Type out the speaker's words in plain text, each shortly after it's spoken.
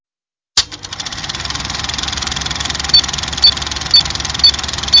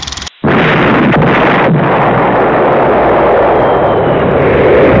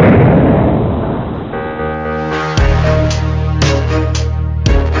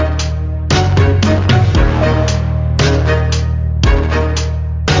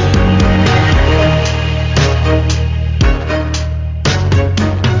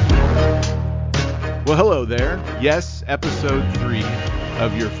Yes, episode 3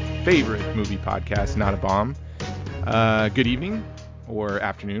 of your favorite movie podcast, Not a Bomb. Good evening or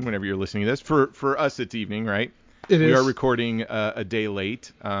afternoon, whenever you're listening to this. For us, it's evening, right? We are recording a day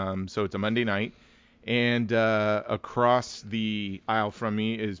late, so it's a Monday night. And across the aisle from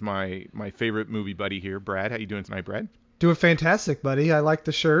me is my favorite movie buddy here, Brad. How you doing tonight, Brad? Doing fantastic, buddy. I like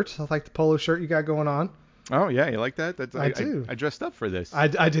the shirt. I like the polo shirt you got going on. Oh, yeah, you like that? I do. I dressed up for this.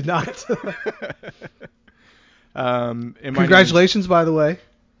 I did not. And Congratulations, by the way.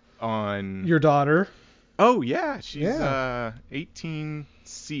 On your daughter. Oh, yeah. She's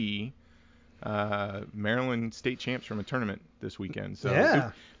 18C, Maryland state champs from a tournament this weekend. So,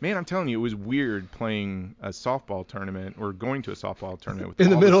 yeah. Man, I'm telling you, it was weird playing a softball tournament or going to a softball tournament with in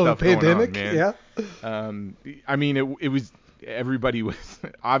the all middle the of stuff a pandemic. Going on, man. Yeah. I mean, it was, everybody was,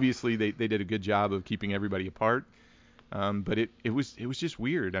 obviously they did a good job of keeping everybody apart. But it was just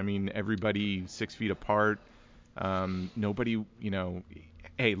weird. I mean, everybody 6 feet apart. Nobody,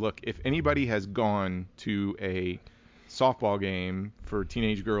 hey, look, if anybody has gone to a softball game for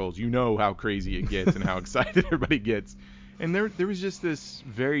teenage girls, you know how crazy it gets and how excited everybody gets. And there was just this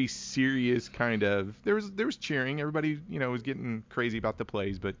very serious kind of, there was cheering. Everybody, was getting crazy about the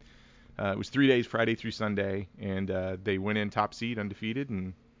plays, but it was 3 days, Friday through Sunday, and they went in top seed, undefeated,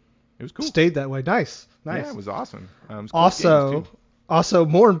 and it was cool. Stayed that way. Nice. Yeah, it was awesome. It was cool also,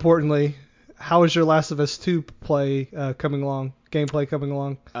 more importantly, how is your Last of Us 2 gameplay coming along?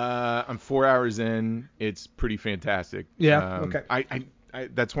 I'm 4 hours in. It's pretty fantastic. Yeah. Okay. I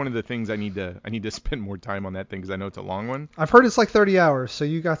that's one of the things I need to spend more time on that thing because I know it's a long one. I've heard it's like 30 hours, so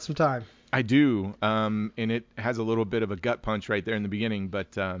you got some time. I do. And it has a little bit of a gut punch right there in the beginning,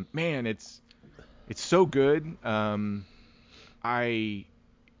 but man, it's so good.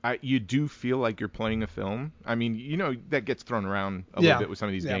 You do feel like you're playing a film. I mean, that gets thrown around a little bit with some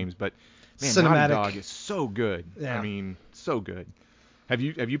of these games, but man, cinematic. Naughty Dog is so good. Yeah. I mean, so good. Have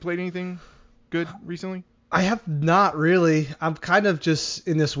you played anything good recently? I have not really. I'm kind of just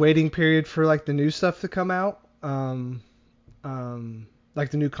in this waiting period for like the new stuff to come out.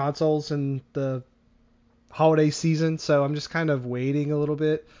 Like the new consoles and the holiday season. So I'm just kind of waiting a little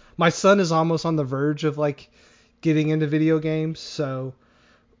bit. My son is almost on the verge of like getting into video games. So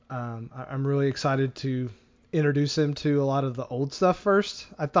I'm really excited to introduce him to a lot of the old stuff first.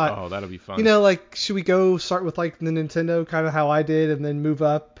 I thought, oh, that'll be fun. Like, should we go start with like the Nintendo, kind of how I did, and then move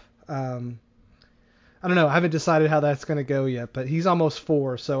up? I don't know. I haven't decided how that's going to go yet, but he's almost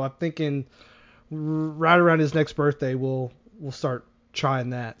 4, so I'm thinking right around his next birthday we'll start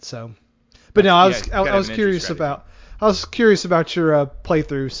trying that. So, but no, I was curious about your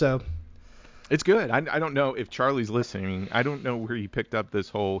playthrough. So it's good. I don't know if Charlie's listening. I don't know where he picked up this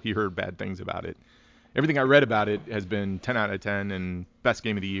whole he heard bad things about it. Everything I read about it has been 10 out of 10 and best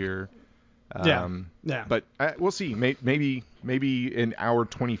game of the year. Yeah. But we'll see. Maybe in hour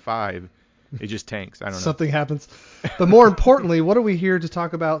 25 it just tanks. I don't know. Something happens. But more importantly, what are we here to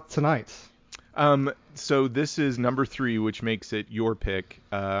talk about tonight? So this is number 3, which makes it your pick.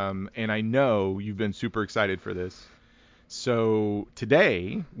 And I know you've been super excited for this. So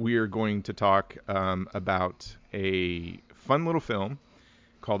today we are going to talk about a fun little film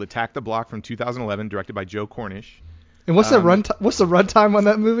called Attack the Block from 2011, directed by Joe Cornish. And what's the runtime on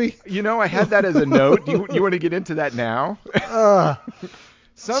that movie? I had that as a note. Do you want to get into that now?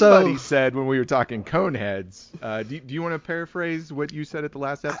 Somebody said when we were talking Coneheads, do you want to paraphrase what you said at the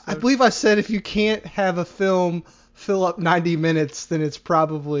last episode? I believe I said if you can't have a film fill up 90 minutes, then it's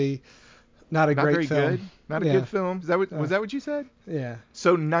probably not a great film. Good. Not a good film. Was that what you said? Yeah.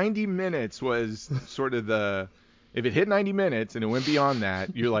 So 90 minutes was sort of if it hit 90 minutes and it went beyond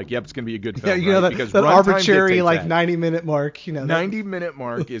that, you're like, yep, it's going to be a good film. Yeah, because that arbitrary like 90-minute mark. 90-minute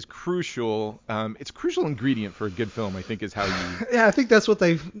mark is crucial. It's a crucial ingredient for a good film, I think, is how you. Yeah, I think that's what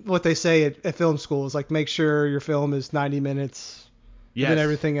they say at film school is like make sure your film is 90 minutes. Yes. And then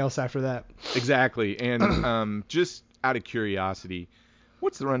everything else after that. Exactly. And just out of curiosity,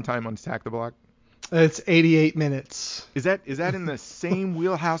 what's the runtime on Attack the Block? It's 88 minutes. Is that in the same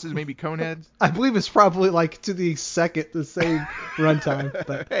wheelhouse as maybe Coneheads? I believe it's probably like to the second the same runtime.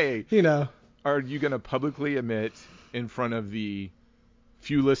 But hey, are you going to publicly admit in front of the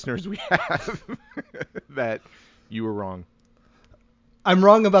few listeners we have that you were wrong? I'm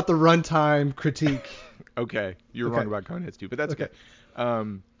wrong about the runtime critique. Okay, you're wrong about Coneheads too, but that's okay.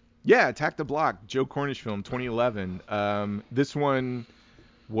 Yeah, Attack the Block, Joe Cornish film, 2011. This one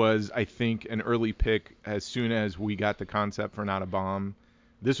was, I think, an early pick as soon as we got the concept for Not a Bomb.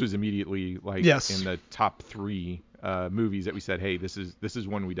 This was immediately in the top 3 movies that we said, hey, this is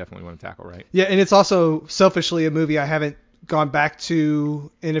one we definitely want to tackle, right? Yeah, and it's also selfishly a movie I haven't gone back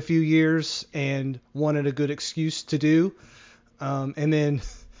to in a few years and wanted a good excuse to do. And then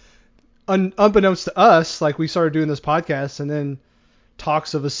unbeknownst to us, like we started doing this podcast, and then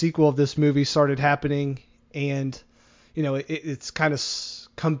talks of a sequel of this movie started happening, and it's kind of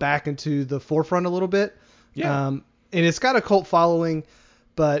come back into the forefront a little bit. Yeah. And it's got a cult following,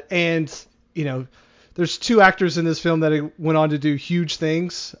 there's 2 actors in this film that went on to do huge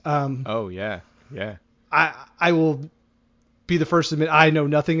things. Oh yeah. Yeah. I will be the first to admit I know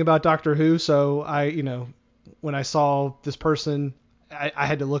nothing about Doctor Who, so when I saw this person, I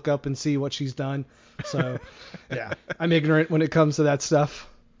had to look up and see what she's done. So yeah, I'm ignorant when it comes to that stuff.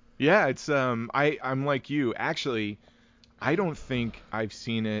 Yeah, it's I'm like you. Actually, I don't think I've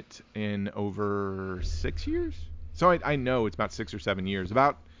seen it in over 6 years. So I know it's about 6 or 7 years.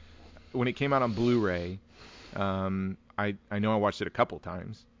 About when it came out on Blu-ray, I know I watched it a couple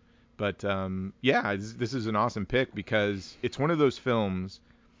times. But yeah, this is an awesome pick because it's one of those films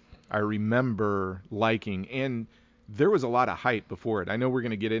I remember liking, and there was a lot of hype before it. I know we're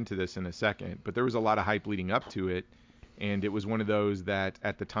going to get into this in a second, but there was a lot of hype leading up to it, and it was one of those that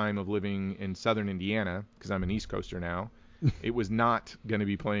at the time of living in southern Indiana, because I'm an East Coaster now, it was not going to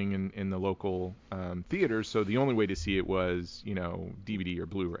be playing in the local theaters, so the only way to see it was, DVD or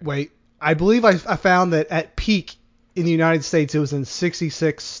Blu-ray. Wait, I believe I found that at peak in the United States, it was in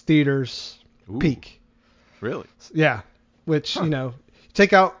 66 theaters. Ooh, peak. Really? Yeah, which,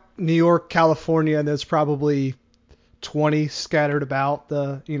 take out New York, California, and there's probably 20 scattered about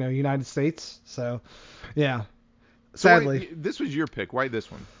the, United States. So, yeah, sadly. This was your pick. Why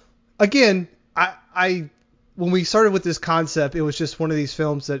this one? Again, I when we started with this concept, it was just one of these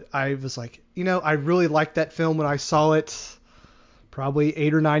films that I was like, I really liked that film when I saw it probably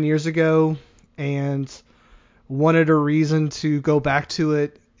 8 or 9 years ago, and wanted a reason to go back to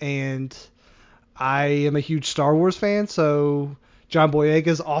it. And I am a huge Star Wars fan, so John Boyega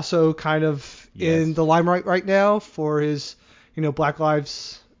is also kind of in the limelight right now for his, Black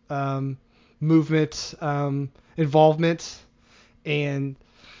Lives movement involvement, and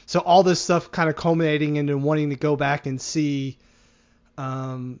so all this stuff kind of culminating into wanting to go back and see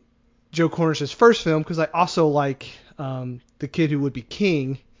Joe Cornish's first film, because I also like The Kid Who Would Be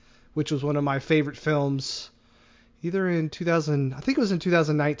King, which was one of my favorite films. Either in 2000, I think it was in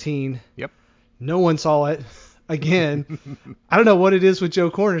 2019. Yep. No one saw it. Again, I don't know what it is with Joe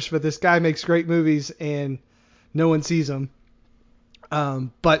Cornish, but this guy makes great movies and no one sees them.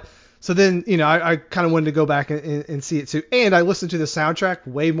 But so then, I kind of wanted to go back and see it too. And I listened to the soundtrack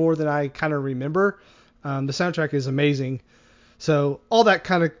way more than I kind of remember. The soundtrack is amazing. So all that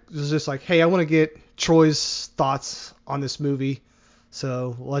kind of was just like, hey, I want to get Troy's thoughts on this movie.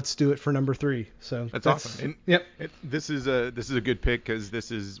 So let's do it for number 3. So that's awesome. And yep. This is a good pick because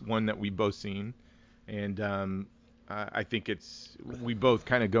this is one that we've both seen, and I think we both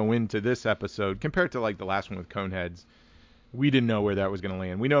kind of go into this episode compared to like the last one with Coneheads. We didn't know where that was going to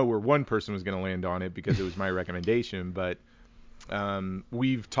land. We know where one person was going to land on it because it was my recommendation, but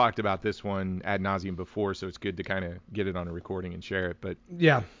we've talked about this one ad nauseum before, so it's good to kind of get it on a recording and share it. But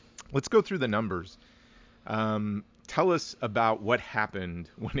yeah, let's go through the numbers. Tell us about what happened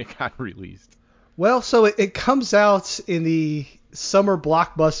when it got released. Well, so it comes out in the summer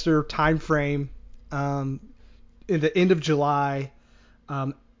blockbuster time frame, in the end of July,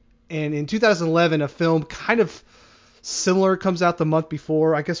 and in 2011, a film kind of similar comes out the month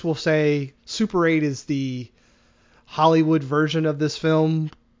before. I guess we'll say Super 8 is the Hollywood version of this film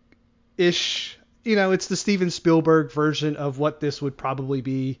ish. It's the Steven Spielberg version of what this would probably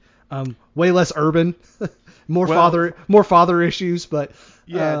be. Way less urban. More father issues, but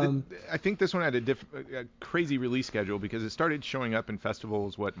yeah, I think this one had a crazy release schedule because it started showing up in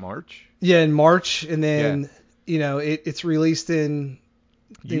festivals. March? Yeah, in March, and then it's released in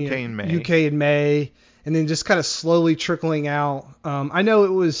UK in May. UK in May, and then just kind of slowly trickling out. I know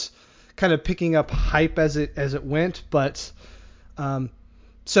it was kind of picking up hype as it went, but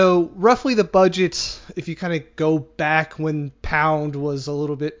so roughly the budget, if you kind of go back when pound was a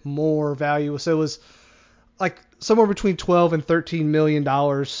little bit more value, so it was like somewhere between 12 and 13 million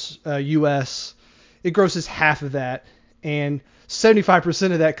dollars US. It grosses half of that, and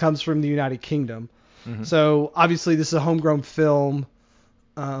 75% of that comes from the United Kingdom. Mm-hmm. So obviously this is a homegrown film.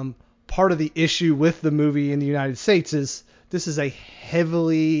 Part of the issue with the movie in the United States is this is a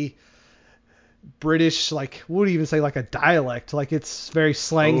heavily British, like, what would you even say, like a dialect? Like, it's very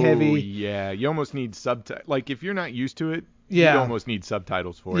slang heavy. Oh, yeah. You almost need subtitles. Like, if you're not used to it, yeah, you almost need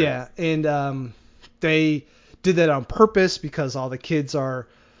subtitles for it. Yeah, and they did that on purpose because all the kids are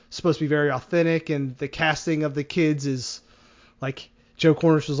supposed to be very authentic, and the casting of the kids is, like, Joe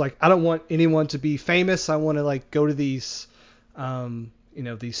Cornish was like, I don't want anyone to be famous. I want to, like, go to these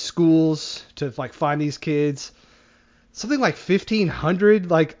these schools to like find these kids. Something like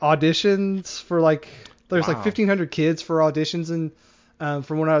 1,500 like auditions for like there's like Wow. 1,500 kids for auditions and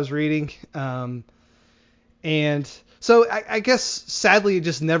from what I was reading. And so I guess sadly it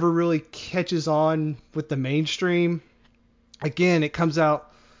just never really catches on with the mainstream. Again, it comes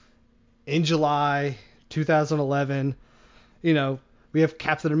out in July 2011. We have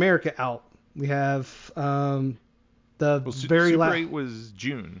Captain America out. We have the very Super last 8 was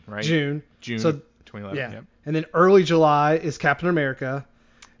June, right? June. June So 2011. yeah. Yep. And then early July is Captain America.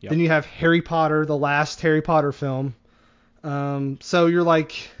 Yep. Then you have Harry Potter, the last Harry Potter film. So you're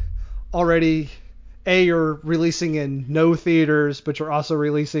like already, you're releasing in no theaters, but you're also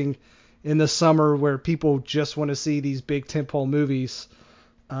releasing in the summer where people just want to see these big tentpole movies.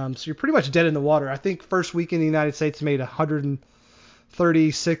 So you're pretty much dead in the water. I think first week in the United States made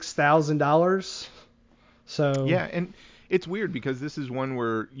 $136,000. So Yeah, and it's weird because this is one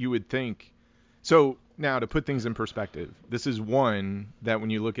where you would think. So now to put things in perspective, this is one that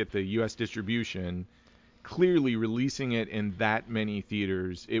when you look at the U.S. distribution, clearly releasing it in that many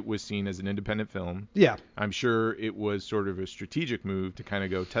theaters, it was seen as an independent film. yeah, I'm sure it was sort of a strategic move to kind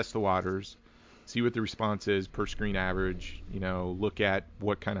of go test the waters, see what the response is per screen average, look at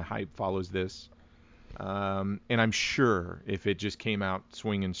what kind of hype follows this. And I'm sure if it just came out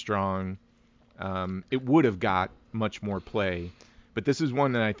swinging strong, it would have got much more play. But this is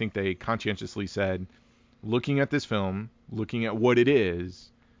one that I think they conscientiously said, looking at this film, looking at what it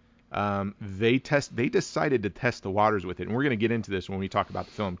is, they decided to test the waters with it. And we're going to get into this when we talk about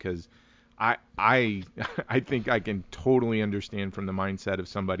the film because I think I can totally understand from the mindset of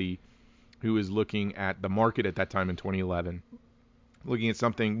somebody who is looking at the market at that time in 2011, looking at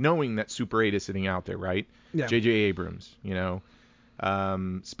something, knowing that Super 8 is sitting out there, right? Yeah. J.J. Abrams,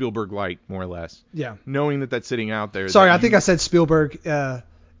 Spielberg light, more or less. Yeah. Knowing that that's sitting out there. Sorry, I think I said Spielberg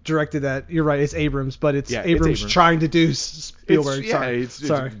directed that. You're right. It's Abrams, but it's Abrams trying to do Spielberg. It's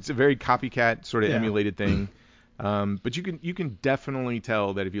a very copycat sort of emulated thing. But you can definitely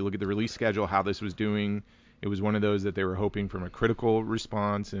tell that if you look at the release schedule, how this was doing, it was one of those that they were hoping from a critical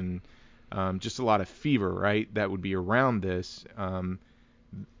response and just a lot of fever, right, that would be around this.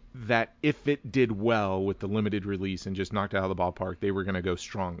 That if it did well with the limited release and just knocked it out of the ballpark, they were going to go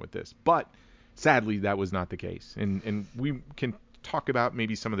strong with this. But sadly, that was not the case. And we can talk about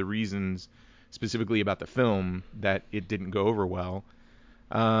maybe some of the reasons specifically about the film that it didn't go over well.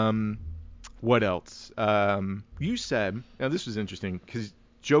 What else? You said, now this was interesting because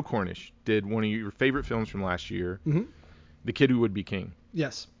Joe Cornish did one of your favorite films from last year, Mm-hmm. The Kid Who Would Be King.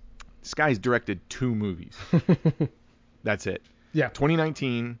 Yes. This guy's directed 2 movies. That's it. Yeah.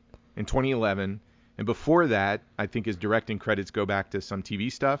 2019 and 2011. And before that, I think his directing credits go back to some TV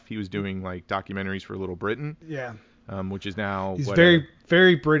stuff. He was doing like documentaries for Little Britain. Yeah. Which is now he's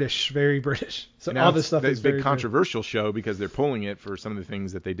very British, very British. So all this stuff is a big very controversial show because they're pulling it for some of the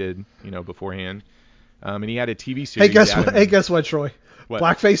things that they did, beforehand. And he had a TV series. Hey, guess what, Troy? What?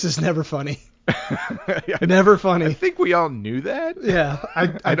 Blackface is never funny. Never funny. I think we all knew that. Yeah,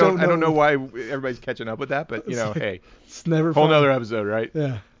 I don't know why everybody's catching up with that, but hey, it's never whole funny. nother episode, right?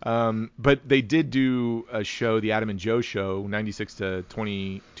 Yeah. But they did do a show, The Adam and Joe Show, 96 to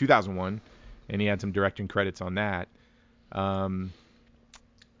 2001, and he had some directing credits on that.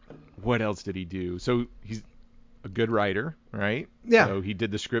 What else did he do? So he's a good writer, right? Yeah. So he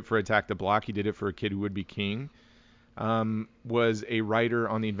did the script for Attack the Block. He did it for A Kid Who Would Be King. Was a writer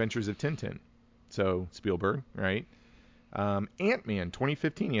on The Adventures of Tintin. So Spielberg, right? Ant-Man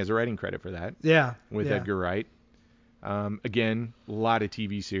 2015. He has a writing credit for that. Yeah. With Edgar Wright. Again, a lot of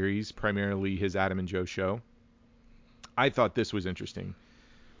TV series, primarily his Adam and Joe Show. I thought this was interesting.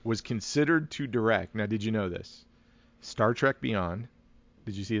 Was considered to direct. Now, did you know this? Star Trek Beyond.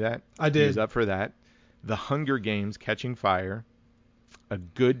 Did you see that? I did. He was up for that. The Hunger Games: Catching Fire. A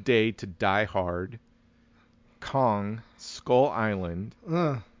Good Day to Die Hard. Kong, Skull Island.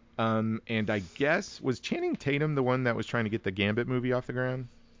 And I guess, was Channing Tatum the one that was trying to get the Gambit movie off the ground?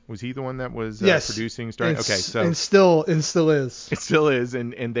 Was he the one that was producing? Starring? Okay, so and still is. It still is,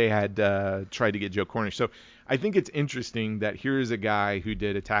 and they had tried to get Joe Cornish. So I think it's interesting that here is a guy who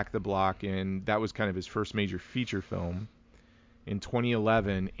did Attack the Block, and that was kind of his first major feature film in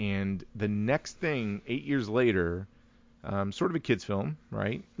 2011. And the next thing, 8 years later, sort of a kid's film,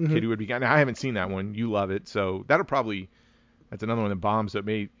 right? Mm-hmm. Kid Who Would Be King. Now, I haven't seen that one. You love it, so that's another one that bombs. So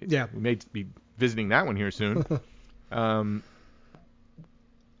we may be visiting that one here soon.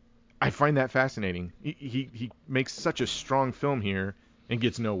 I find that fascinating. He makes such a strong film here and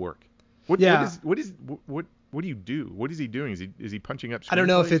gets no work. What do you do? What is he doing? Is he punching up? I don't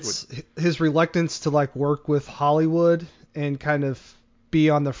know if it's his reluctance to like work with Hollywood and kind of be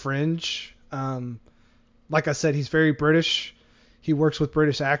on the fringe. Like I said, he's very British. He works with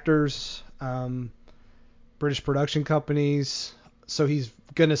British actors, British production companies. So he's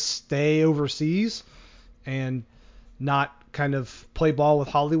going to stay overseas and not kind of play ball with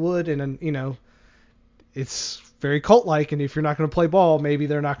Hollywood. And, you know, it's very cult-like. And if you're not going to play ball, maybe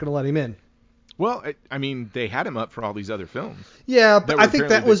they're not going to let him in. Well, I mean, they had him up for all these other films. Yeah, but I think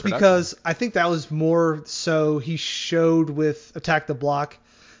that was because I think that was more so he showed with Attack the Block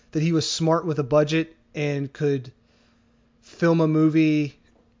that he was smart with a budget and could film a movie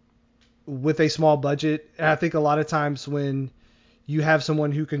with a small budget. And I think a lot of times when you have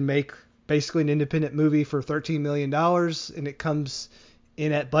someone who can make basically an independent movie for $13 million and it comes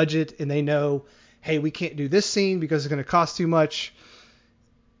in at budget and they know, hey, we can't do this scene because it's going to cost too much.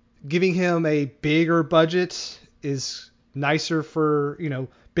 Giving him a bigger budget is nicer for, you know,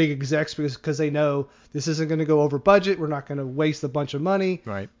 big execs because they know this isn't going to go over budget. We're not going to waste a bunch of money.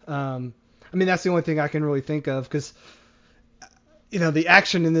 Right. I mean, that's the only thing I can really think of because, you know, the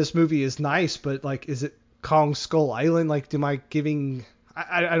action in this movie is nice, but like, is it Kong Skull Island? Like, am I giving?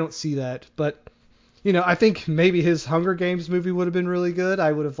 I don't see that. But, you know, I think maybe his Hunger Games movie would have been really good.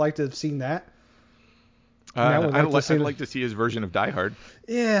 I would have liked to have seen that. I'd like to see his version of Die Hard.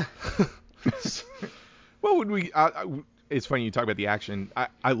 Yeah. Well, would we? It's funny you talk about the action.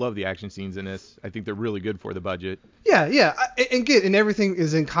 I love the action scenes in this. I think they're really good for the budget. Yeah. And everything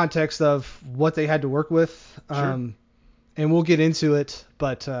is in context of what they had to work with. Sure. And we'll get into it,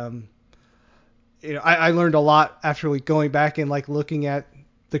 but you know, I learned a lot after going back and like looking at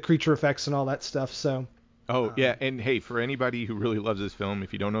the creature effects and all that stuff. So. Oh yeah, and hey, for anybody who really loves this film,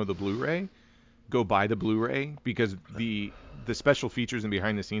 if you don't know the Blu-ray, go buy the Blu-ray because the special features and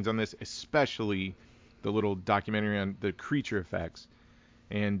behind the scenes on this, especially the little documentary on the creature effects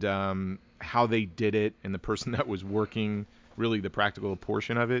and how they did it, and the person that was working really the practical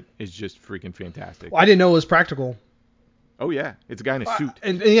portion of it is just freaking fantastic. Well, I didn't know it was practical. Oh yeah, it's a guy in a suit.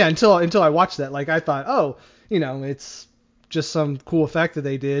 And yeah, until I watched that, like I thought, oh, you know, it's just some cool effect that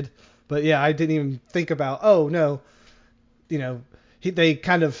they did. But yeah, I didn't even think about, oh no, you know, they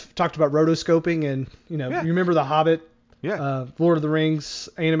kind of talked about rotoscoping and, you know, Yeah. You remember The Hobbit, Yeah. Lord of the Rings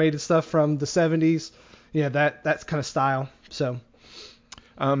animated stuff from the 70s. Yeah, that's kind of style. So.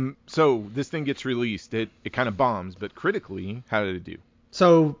 So this thing gets released. It kind of bombs, but critically, how did it do?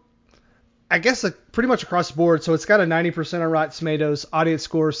 So I guess pretty much across the board. So it's got a 90% on Rotten Tomatoes, audience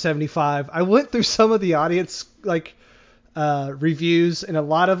score 75. I went through some of the audience reviews, and a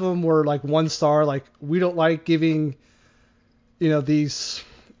lot of them were like 1 star. Like, we don't like giving, you know, these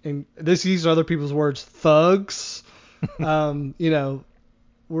are other people's words, thugs. You know,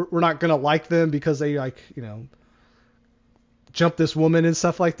 we're not gonna like them because they like, you know, jump this woman and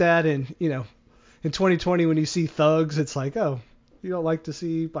stuff like that. And you know, in 2020 when you see thugs, it's like, oh, you don't like to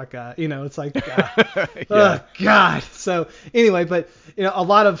see like you know, it's like Yeah. oh god. So anyway, but you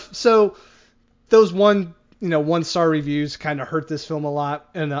know, those 1 star reviews kind of hurt this film a lot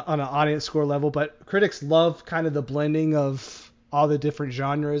on an audience score level, but critics love kind of the blending of all the different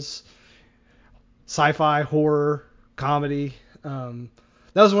genres, sci-fi, horror, comedy.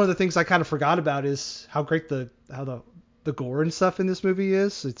 That was one of the things I kind of forgot about is how great the gore and stuff in this movie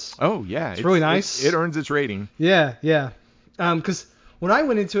is. It's really nice. It earns its rating. Yeah. Because when I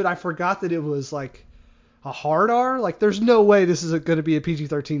went into it, I forgot that it was like a hard R. Like, there's no way this is going to be a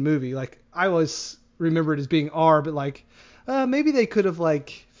PG-13 movie. Like, I always remember it as being R, but like, maybe they could have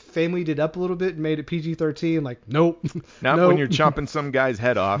like familyed it up a little bit and made it PG-13. Like, nope. Not nope. when you're chopping some guy's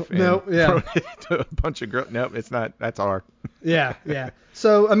head off and Nope, yeah. throwing it to a bunch of girls. Nope, it's not. That's R. Yeah.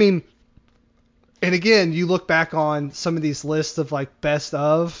 So, I mean, and again, you look back on some of these lists of like best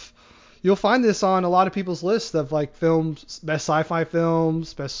of, you'll find this on a lot of people's lists of like films, best sci-fi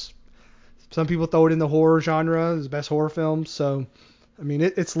films, some people throw it in the horror genre as best horror films. So, I mean,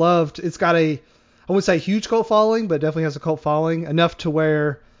 it's loved. It's got I wouldn't say a huge cult following, but it definitely has a cult following enough to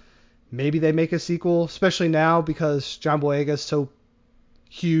where maybe they make a sequel, especially now because John Boyega's so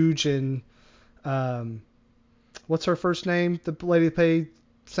huge and, what's her first name? The lady that played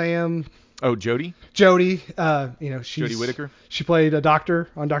Sam. Oh, Jodie? Jodie. You know, Jodie Whittaker? She played a doctor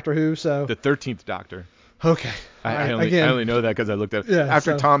on Doctor Who, so. The 13th Doctor. Okay. I only know that because I looked at it. Yeah,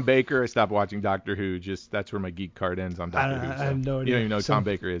 After Tom Baker, I stopped watching Doctor Who. Just that's where my geek card ends on Doctor Who. So I have no idea. You don't even know who Tom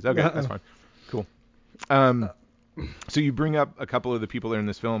Baker is. Okay, that's fine. Cool. So you bring up a couple of the people that are in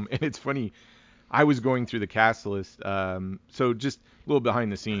this film, and it's funny. I was going through the cast list. So just a little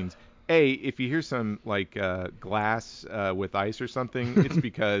behind the scenes. If you hear some like glass with ice or something, it's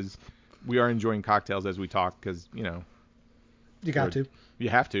because we are enjoying cocktails as we talk because, you know. You got to. You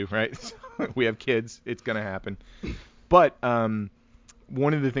have to, right? We have kids. It's going to happen. But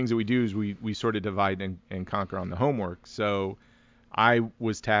one of the things that we do is we sort of divide and conquer on the homework. So I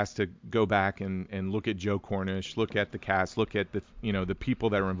was tasked to go back and look at Joe Cornish, look at the cast, look at the the people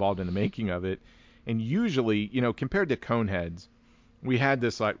that are involved in the making of it. And usually, compared to Coneheads, we had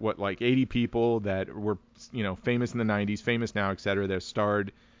this like 80 people that were famous in the 90s, famous now, etc. that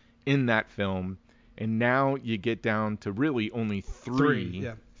starred in that film. And now you get down to really only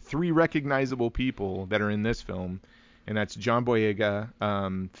three recognizable people that are in this film. And that's John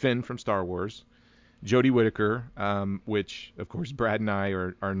Boyega, Finn from Star Wars, Jodie Whittaker, which of course Brad and I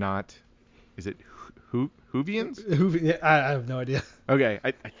are not. Is it Whovians? Yeah, I have no idea. Okay,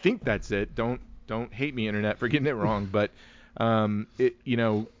 I think that's it. Don't hate me, internet, for getting it wrong. But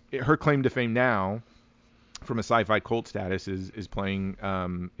her claim to fame now, from a sci-fi cult status, is playing.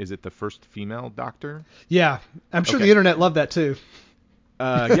 Is it the first female Doctor? Yeah, I'm sure the internet loved that too.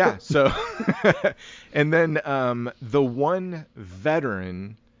 Yeah. So, and then the one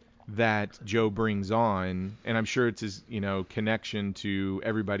veteran that Joe brings on, and I'm sure it's his connection to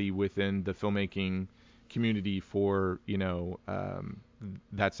everybody within the filmmaking community for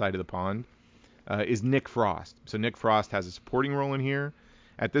that side of the pond, is Nick Frost. So Nick Frost has a supporting role in here.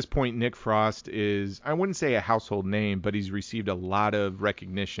 At this point, Nick Frost is, I wouldn't say a household name, but he's received a lot of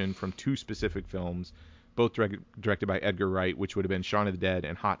recognition from two specific films, both directed by Edgar Wright, which would have been Shaun of the Dead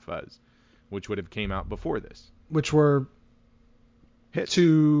and Hot Fuzz, which would have came out before this. Which were hits.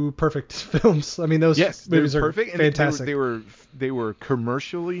 Two perfect films. I mean, those movies are perfect. Fantastic. And they were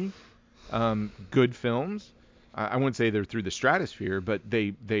commercially good films. I wouldn't say they're through the stratosphere, but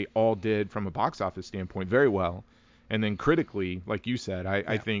they all did, from a box office standpoint, very well. And then critically, like you said,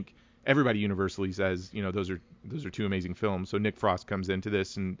 I think everybody universally says, those are two amazing films. So Nick Frost comes into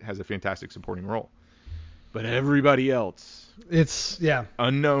this and has a fantastic supporting role. But everybody else, it's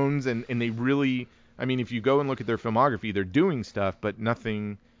unknowns, and they really, I mean, if you go and look at their filmography, they're doing stuff, but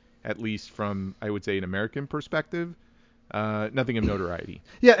nothing, at least from, I would say, an American perspective, nothing of notoriety.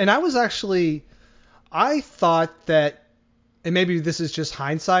 Yeah, and I thought that, and maybe this is just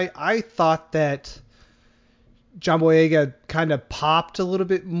hindsight, I thought that John Boyega kind of popped a little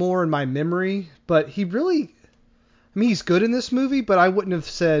bit more in my memory, but he really, I mean, he's good in this movie, but I wouldn't have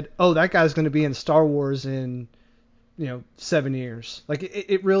said, oh, that guy's going to be in Star Wars in, 7 years. Like,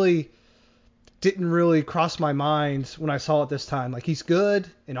 it really didn't really cross my mind when I saw it this time. Like, he's good,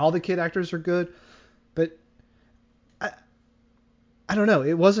 and all the kid actors are good, but I don't know.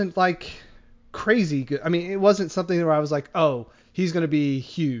 It wasn't, like, crazy good. I mean, it wasn't something where I was like, oh, he's going to be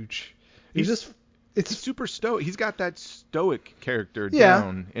huge. It's super stoic. He's got that stoic character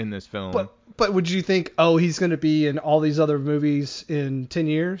down in this film. But would you think, oh, he's going to be in all these other movies in 10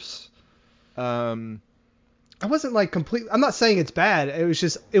 years? I wasn't like I'm not saying it's bad. I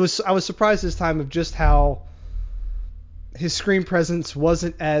was surprised this time of just how his screen presence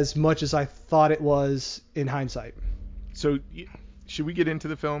wasn't as much as I thought it was in hindsight. So should we get into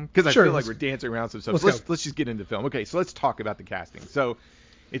the film? Because I feel like we're dancing around some stuff. Let's just get into the film. Okay, so let's talk about the casting. So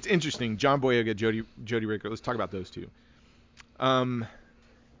it's interesting. John Boyega, Jodie Whittaker. Let's talk about those two.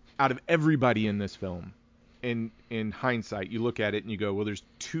 Out of everybody in this film, in hindsight, you look at it and you go, well, there's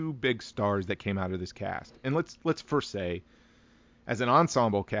two big stars that came out of this cast. And let's first say, as an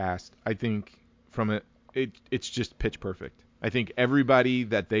ensemble cast, I think it's just pitch perfect. I think everybody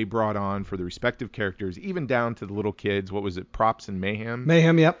that they brought on for the respective characters, even down to the little kids, what was it, Props and Mayhem?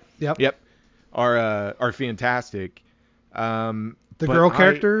 Mayhem, yep. Are fantastic. The girl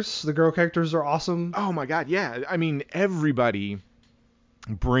characters are awesome. Oh my God, yeah. I mean, everybody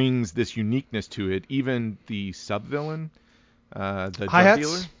brings this uniqueness to it. Even the sub-villain, the drug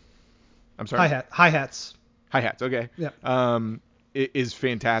dealer. I'm sorry. Hi-hats. Hi-hats, okay. Yeah. It is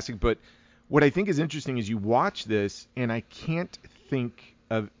fantastic. But what I think is interesting is you watch this, and I can't think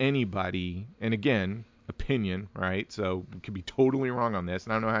of anybody, and again, opinion, right? So we could be totally wrong on this,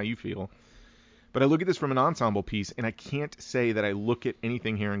 and I don't know how you feel. But I look at this from an ensemble piece, and I can't say that I look at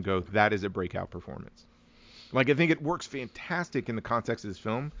anything here and go, that is a breakout performance. Like, I think it works fantastic in the context of this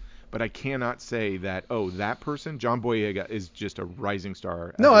film, but I cannot say that, oh, that person, John Boyega, is just a rising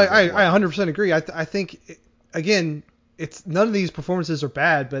star. No, I 100% agree. I think, again, it's none of these performances are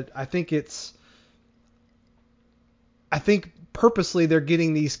bad, but I think purposely they're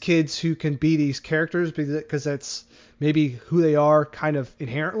getting these kids who can be these characters because that's maybe who they are kind of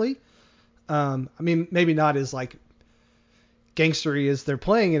inherently. I mean, maybe not as like gangstery as they're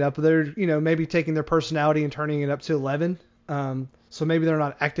playing it up, but they're, maybe taking their personality and turning it up to 11. So maybe they're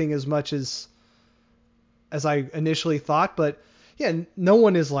not acting as much as I initially thought, but yeah, no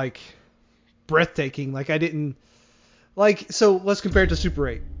one is like breathtaking. Like I didn't like, so let's compare it to Super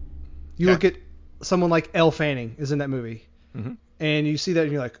 8. You look at someone like Elle Fanning is in that movie, Hmm. and you see that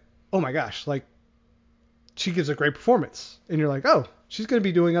and you're like, oh my gosh, like she gives a great performance, and you're like, oh, she's going to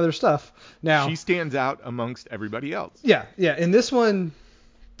be doing other stuff now. She stands out amongst everybody else. Yeah, yeah. In this one,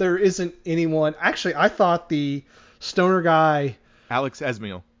 there isn't anyone. Actually, I thought the stoner guy. Alex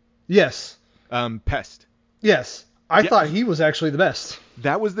Esmail, Yes, Pest. yes. I Yeah, thought he was actually the best.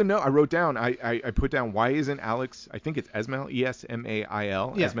 That was the note I wrote down. I put down, why isn't Alex, I think it's Esmail,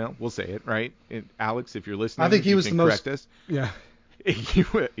 Esmail, Yeah. Esmail, we'll say it, right? Alex, if you're listening, I think he you was can the most. correct us. Yeah.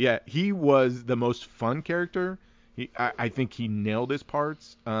 Yeah, he was the most fun character. I think he nailed his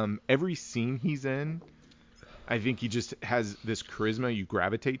parts. Every scene he's in, I think he just has this charisma you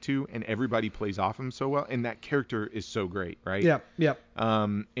gravitate to, and everybody plays off him so well. And that character is so great, right? Yep. Yep.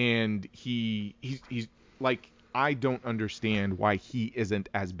 And he's like, I don't understand why he isn't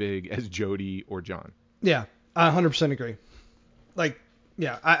as big as Jodie or John. Yeah. I 100% agree. Like,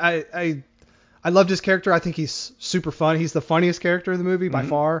 yeah. I loved his character. I think he's super fun. He's the funniest character in the movie by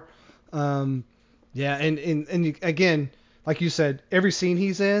far. Yeah. And you, again, like you said, every scene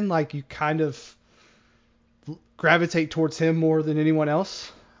he's in, like you kind of gravitate towards him more than anyone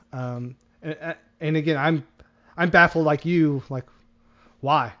else. And again, I'm baffled like you, like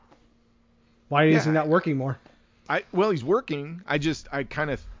why is he not working more? Well, he's working. I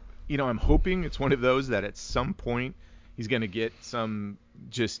kind of, I'm hoping it's one of those that at some point he's going to get some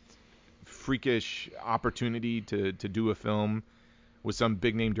just freakish opportunity to do a film with some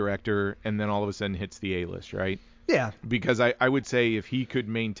big name director, and then all of a sudden hits the A-list, right? Yeah. Because I would say if he could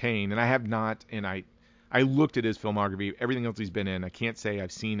maintain, and I have not, and I looked at his filmography, everything else he's been in, I can't say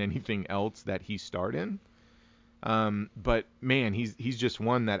I've seen anything else that he starred in. But man, he's just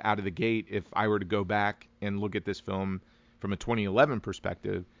one that out of the gate, if I were to go back and look at this film from a 2011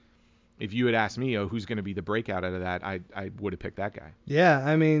 perspective, if you had asked me, who's going to be the breakout out of that, I would have picked that guy. Yeah,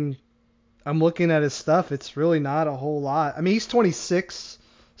 I mean, I'm looking at his stuff. It's really not a whole lot. I mean, he's 26,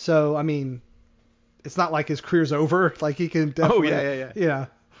 so I mean, it's not like his career's over. Like he can definitely. Oh yeah. Yeah,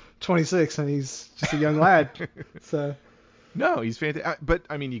 26, and he's just a young lad. So. No, he's fantastic. But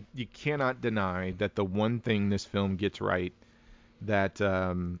I mean, you cannot deny that the one thing this film gets right, that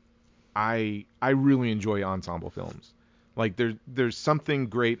I really enjoy ensemble films. Like there's something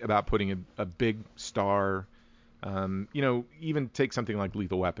great about putting a big star. Even take something like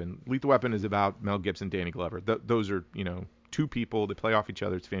Lethal Weapon. Lethal Weapon is about Mel Gibson, Danny Glover. Those are two people that play off each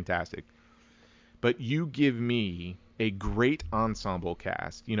other. It's fantastic. But you give me a great ensemble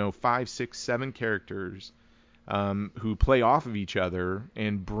cast. 5, 6, 7 characters. Who play off of each other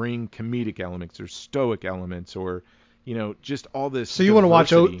and bring comedic elements or stoic elements or, just all this. So you want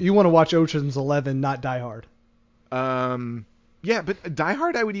to watch Ocean's 11, not Die Hard. Yeah, but Die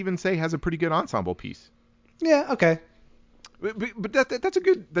Hard, I would even say, has a pretty good ensemble piece. Yeah. Okay. But that's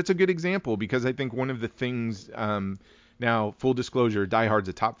a good example, because I think one of the things. Now, full disclosure, Die Hard's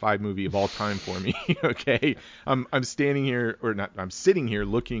a top 5 movie of all time for me. Okay, I'm standing here, or not, I'm sitting here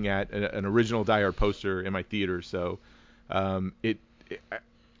looking at an original Die Hard poster in my theater. So, I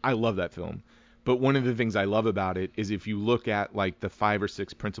love that film. But one of the things I love about it is if you look at like the 5 or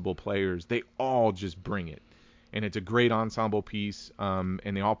 6 principal players, they all just bring it, and it's a great ensemble piece. And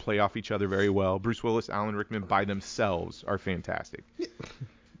they all play off each other very well. Bruce Willis, Alan Rickman by themselves are fantastic.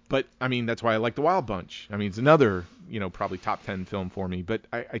 But, I mean, that's why I like The Wild Bunch. I mean, it's another, probably top 10 film for me. But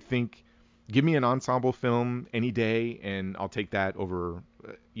I think give me an ensemble film any day, and I'll take that over,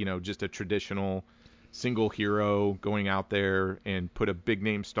 just a traditional single hero going out there and put a big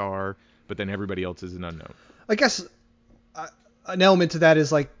name star, but then everybody else is an unknown. I guess an element to that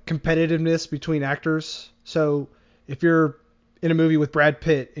is like competitiveness between actors. So if you're in a movie with Brad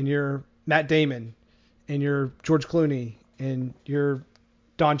Pitt and you're Matt Damon and you're George Clooney and you're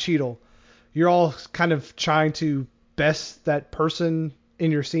Don Cheadle, you're all kind of trying to best that person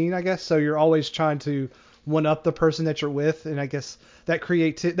in your scene, I guess. So you're always trying to one up the person that you're with, and I guess that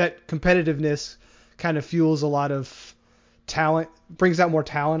that competitiveness kind of fuels a lot of talent, brings out more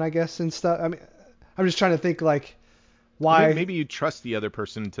talent, I guess, and stuff. I mean, I'm just trying to think like why. Maybe you trust the other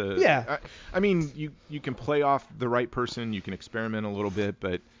person to. Yeah. I mean, you can play off the right person, you can experiment a little bit,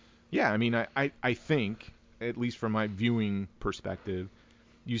 but yeah, I mean, I think, at least from my viewing perspective,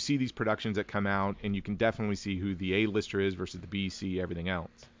 you see these productions that come out, and you can definitely see who the A-lister is versus the B, C, everything else.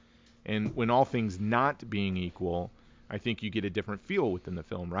 And when all things not being equal, I think you get a different feel within the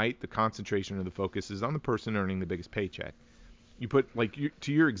film, right? The concentration or the focus is on the person earning the biggest paycheck. You put, like,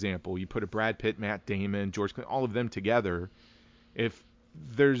 to your example, you put a Brad Pitt, Matt Damon, George Clooney, all of them together. If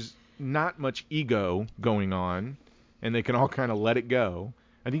there's not much ego going on, and they can all kind of let it go,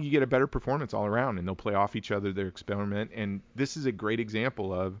 I think you get a better performance all around, and they'll play off each other, their experiment. And this is a great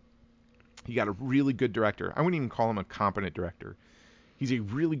example of He got a really good director. I wouldn't even call him a competent director. He's a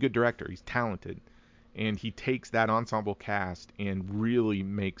really good director. He's talented. And he takes that ensemble cast and really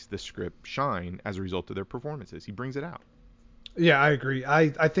makes the script shine as a result of their performances. He brings it out. Yeah, I agree. I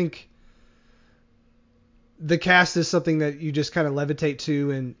think the cast is something that you just kind of levitate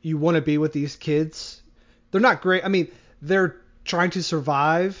to, and you want to be with these kids. They're not great. I mean, they're trying to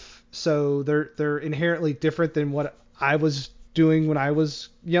survive, so they're inherently different than what I was doing when I was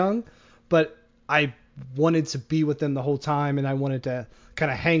young, but I wanted to be with them the whole time, and I wanted to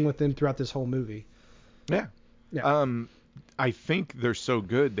kind of hang with them throughout this whole movie. Yeah. Yeah. I think they're so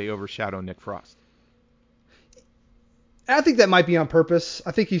good they overshadow Nick Frost. I think that might be on purpose.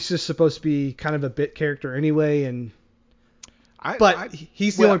 I think he's just supposed to be kind of a bit character anyway, but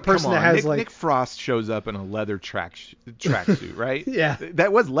he's the only person that has Nick Frost shows up in a leather tracksuit, right? Yeah.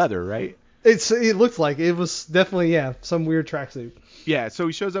 That was leather, right? It looked like it was definitely some weird tracksuit. Yeah, so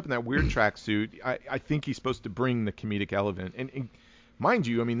he shows up in that weird tracksuit. I think he's supposed to bring the comedic element, and mind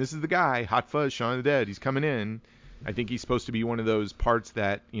you, I mean, this is the guy, Hot Fuzz, Shaun of the Dead. He's coming in. I think he's supposed to be one of those parts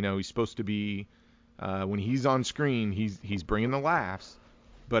that he's supposed to be. When he's on screen, he's bringing the laughs,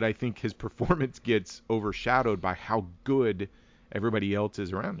 but I think his performance gets overshadowed by how good everybody else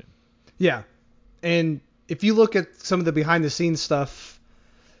is around him. Yeah, and if you look at some of the behind the scenes stuff,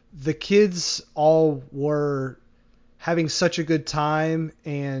 the kids all were having such a good time,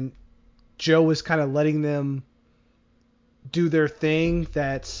 and Joe was kind of letting them do their thing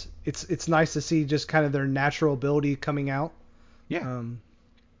that it's nice to see just kind of their natural ability coming out. Yeah.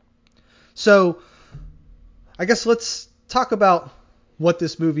 So I guess let's talk about what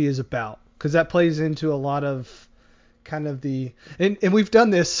this movie is about, because that plays into a lot of kind of and we've done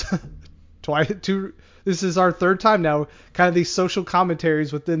this twice. This is our third time now, kind of these social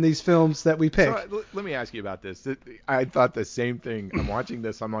commentaries within these films that we pick. So let me ask you about this. I thought the same thing. I'm watching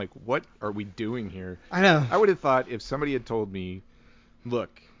this. I'm like, what are we doing here? I know. I would have thought if somebody had told me,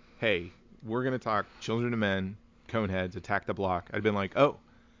 look, hey, we're going to talk Children of Men, Coneheads, Attack the Block, I'd been like, oh,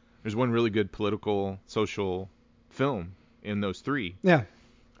 there's one really good political, social film in those three. Yeah.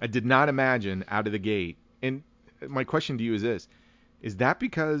 I did not imagine out of the gate. And my question to you is this. Is that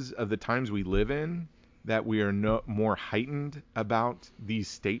because of the times we live in that we are more heightened about these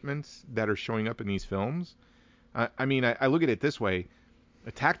statements that are showing up in these films? I mean, I look at it this way.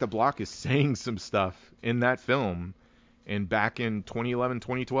 Attack the Block is saying some stuff in that film. And back in 2011,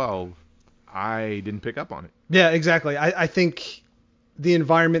 2012, I didn't pick up on it. Yeah, exactly. I think the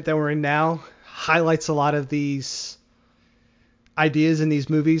environment that we're in now highlights a lot of these ideas in these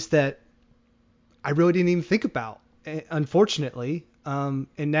movies that I really didn't even think about, unfortunately. And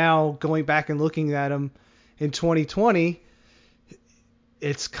now going back and looking at them in 2020,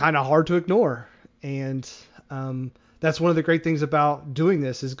 it's kind of hard to ignore. And that's one of the great things about doing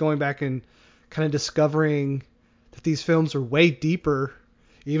this, is going back and kind of discovering that these films are way deeper,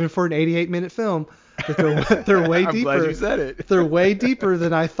 even for an 88-minute film. That they're way deeper. I'm glad you said it. They're way deeper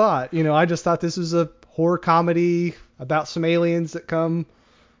than I thought. I just thought this was a horror comedy about some aliens that come.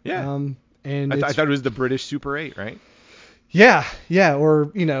 Yeah. And I thought it was the British Super 8, right? Yeah.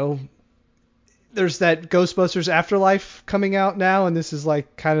 Or, there's that Ghostbusters Afterlife coming out now, and this is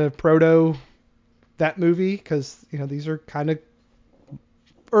like kind of proto that movie, because, these are kind of,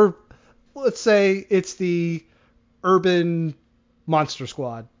 or let's say it's the urban Monster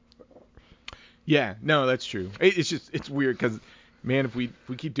Squad. Yeah, no, that's true. It's weird because, man, if we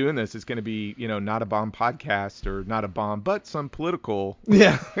keep doing this, it's going to be, not a bomb podcast, or not a bomb, but some political.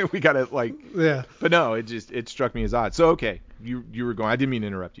 Yeah. We got to Yeah. But no, it struck me as odd. So, okay, you were going, I didn't mean to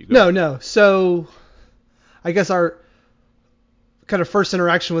interrupt you. Go ahead. No. So I guess our kind of first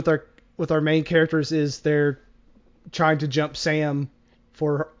interaction with our main characters is they're trying to jump Sam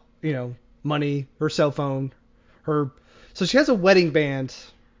for, money, her cell phone, so she has a wedding band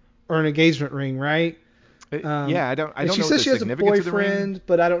or an engagement ring, right? Yeah, I don't know. She says she has a boyfriend,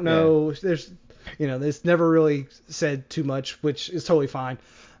 but I don't know. Yeah. There's, it's never really said too much, which is totally fine.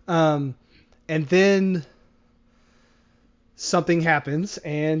 And then something happens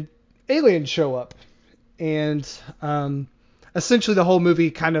and aliens show up, and essentially the whole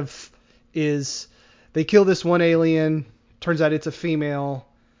movie kind of is they kill this one alien. Turns out it's a female,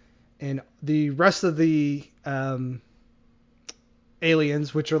 and the rest of the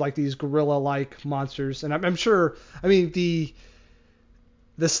aliens, which are like these gorilla-like monsters, and I'm sure, I mean, the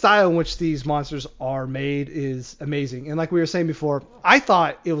style in which these monsters are made is amazing. And like we were saying before, I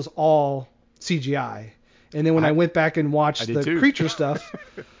thought it was all CGI, and then when I went back and watched the creature stuff,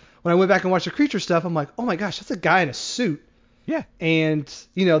 I'm like, oh my gosh, that's a guy in a suit. Yeah. And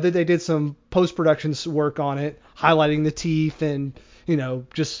they did some post-production work on it, highlighting the teeth and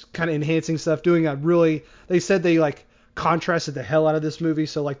just kind of enhancing stuff, doing a really, they said they like contrasted the hell out of this movie,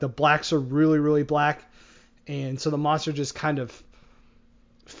 so like the blacks are really really black, and so the monster just kind of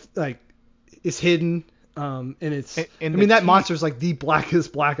like is hidden, and it's And I mean that teeth, monster's like the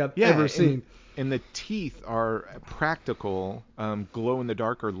blackest black I've ever seen. And the teeth are practical, glow in the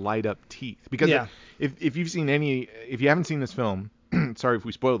dark or light up teeth. Because Yeah. if you've seen if you haven't seen this film, sorry if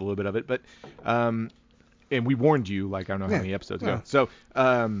we spoiled a little bit of it, but and we warned you like I don't know how many episodes ago. So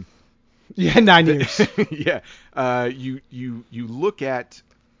Yeah, 9 years. yeah, you look at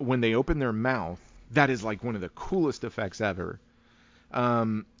when they open their mouth. That is like one of the coolest effects ever.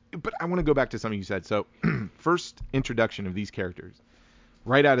 But I want to go back to something you said. So first introduction of these characters.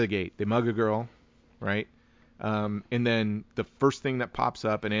 Right out of the gate, they mug a girl, right? And then the first thing that pops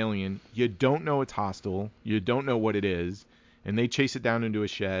up, an alien, you don't know it's hostile, you don't know what it is, and they chase it down into a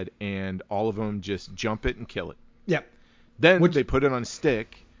shed, and all of them just jump it and kill it. Yep. Then they put it on a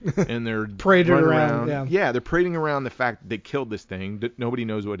stick, and they're parading running around. Yeah, they're parading around the fact that they killed this thing, that nobody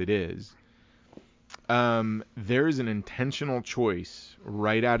knows what it is. There is an intentional choice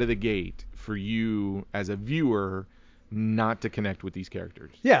right out of the gate for you as a viewer not to connect with these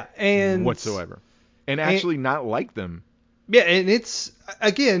characters. Yeah, and whatsoever. And actually not like them. Yeah, and it's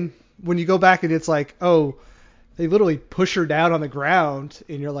again when you go back and it's like, oh, they literally push her down on the ground,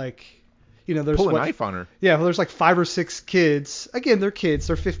 and you're like, there's pull a knife on her. Yeah, well, there's like 5 or 6 kids. Again, they're kids.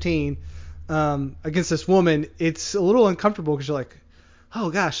 They're 15. Against this woman, it's a little uncomfortable because you're like, oh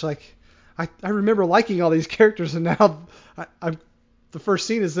gosh, like I remember liking all these characters, and now the first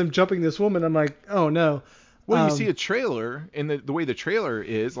scene is them jumping this woman. I'm like, oh no. Well, you see a trailer, and the way the trailer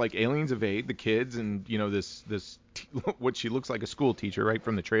is, like aliens evade the kids, and this what she looks like a school teacher, right,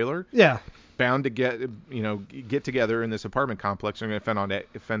 from the trailer. Yeah. Bound to get together in this apartment complex and are going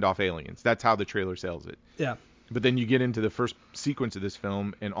to fend off aliens. That's how the trailer sells it. Yeah. But then you get into the first sequence of this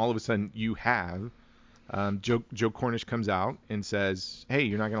film, and all of a sudden you have Joe Cornish comes out and says, "Hey,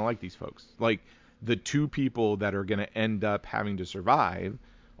 you're not going to like these folks." Like the two people that are going to end up having to survive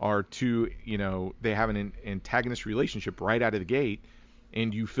are two, they have an antagonist relationship right out of the gate,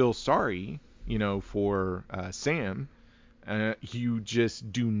 and you feel sorry, for Sam. You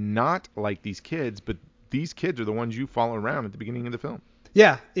just do not like these kids, but these kids are the ones you follow around at the beginning of the film.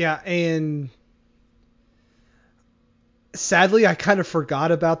 Yeah, and sadly, I kind of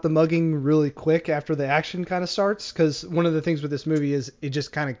forgot about the mugging really quick after the action kind of starts, because one of the things with this movie is it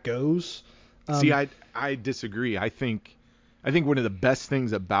just kind of goes. See, I disagree. I think one of the best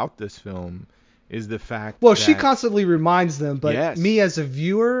things about this film is the fact that she constantly reminds them, but yes. Me as a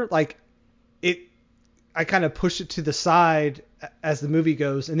viewer, like I kind of push it to the side as the movie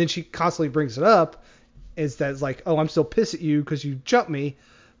goes, and then she constantly brings it up, is that it's like, oh, I'm still pissed at you because you jumped me,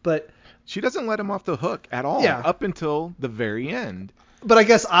 but she doesn't let him off the hook at all up until the very end. But I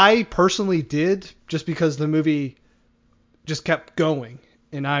guess I personally did, just because the movie just kept going,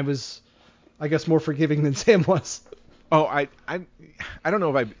 and I was, I guess, more forgiving than Sam was. Oh, I don't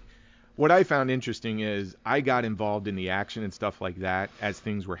know if what I found interesting is I got involved in the action and stuff like that as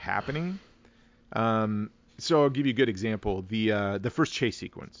things were happening. So I'll give you a good example. The first chase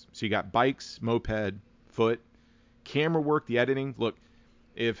sequence. So you got bikes, moped, foot, camera work, the editing. Look,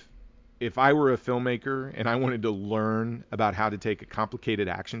 if I were a filmmaker and I wanted to learn about how to take a complicated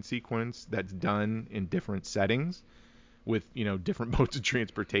action sequence that's done in different settings with, different modes of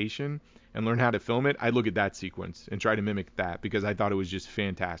transportation and learn how to film it, I'd look at that sequence and try to mimic that because I thought it was just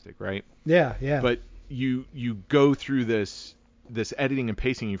fantastic, right? Yeah. But you go through this editing and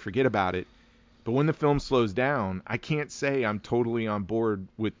pacing, you forget about it. But when the film slows down, I can't say I'm totally on board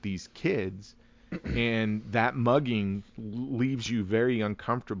with these kids, and that mugging leaves you very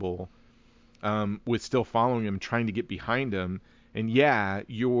uncomfortable with still following him, trying to get behind him. And yeah,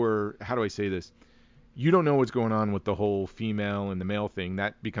 how do I say this? You don't know what's going on with the whole female and the male thing.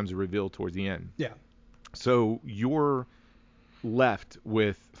 That becomes a reveal towards the end. Yeah. So you're left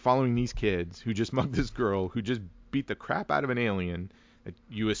with following these kids who just mugged this girl, who just beat the crap out of an alien.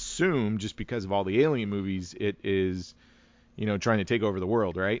 You assume just because of all the alien movies, it is, trying to take over the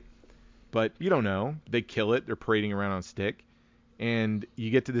world, right? But you don't know. They kill it. They're parading around on a stick. And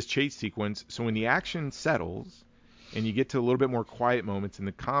you get to this chase sequence. So when the action settles and you get to a little bit more quiet moments in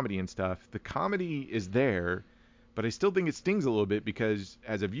the comedy and stuff, the comedy is there, but I still think it stings a little bit because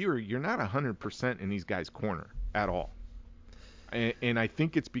as a viewer, you're not 100% in these guys' corner at all. And I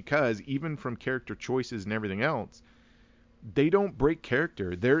think it's because even from character choices and everything else, they don't break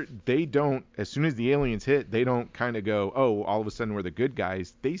character. They don't, as soon as the aliens hit, they don't kind of go, oh, all of a sudden we're the good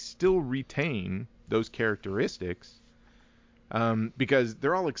guys. They still retain those characteristics, because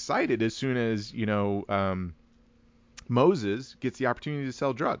they're all excited as soon as Moses gets the opportunity to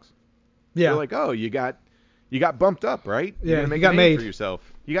sell drugs. They're Yeah. like, oh, you got bumped up, right? You're Yeah, gonna make you got a name made. for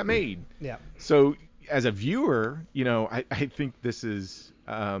yourself. You got made. Yeah. So as a viewer, I think this is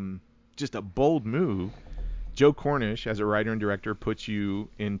just a bold move. Joe Cornish, as a writer and director, puts you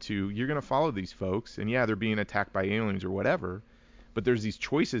into, you're going to follow these folks, and yeah, they're being attacked by aliens or whatever, but there's these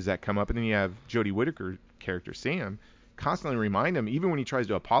choices that come up, and then you have Jodie Whittaker character Sam constantly remind him, even when he tries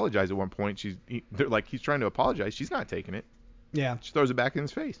to apologize at one point, they're like, he's trying to apologize, she's not taking it. Yeah. She throws it back in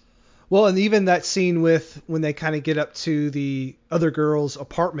his face. Well, and even that scene with when they kind of get up to the other girl's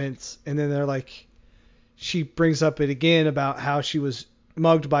apartments, and then they're like, she brings up it again about how she was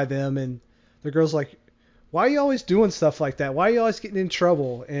mugged by them, and the girl's like, why are you always doing stuff like that? Why are you always getting in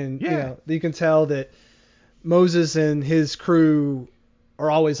trouble? And Yeah. you can tell that Moses and his crew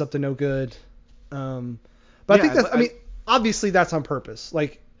are always up to no good. But I think that's, obviously that's on purpose.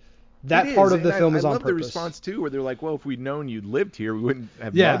 Like, that part of the film is on purpose. I love the response too, where they're like, well, if we'd known you'd lived here, we wouldn't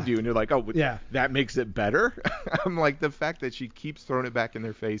have Yeah. mugged you. And you're like, oh, Yeah. that makes it better? I'm like, the fact that she keeps throwing it back in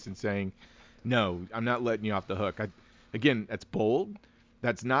their face and saying, no, I'm not letting you off the hook. Again, that's bold.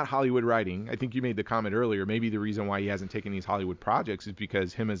 That's not Hollywood writing. I think you made the comment earlier, maybe the reason why he hasn't taken these Hollywood projects is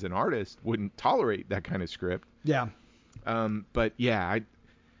because him as an artist wouldn't tolerate that kind of script. Yeah. But yeah,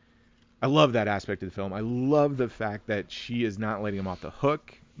 I love that aspect of the film. I love the fact that she is not letting him off the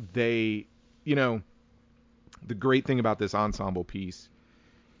hook. The great thing about this ensemble piece,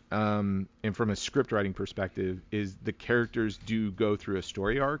 and from a script writing perspective, is the characters do go through a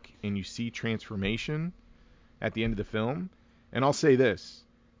story arc, and you see transformation at the end of the film. And I'll say this,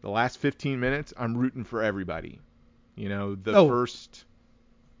 the last 15 minutes, I'm rooting for everybody. First,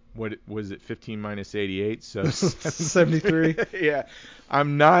 what was it, 15 minus 88? So 73. Yeah.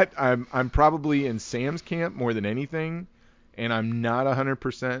 I'm probably in Sam's camp more than anything. And I'm not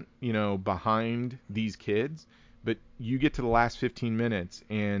 100%, behind these kids. But you get to the last 15 minutes,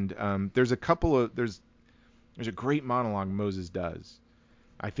 and there's a great monologue Moses does.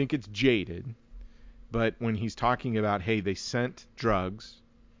 I think it's jaded. But when he's talking about, hey, they sent drugs,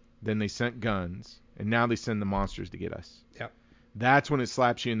 then they sent guns, and now they send the monsters to get us. Yeah. That's when it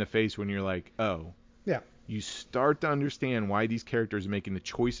slaps you in the face when you're like, oh. Yeah. You start to understand why these characters are making the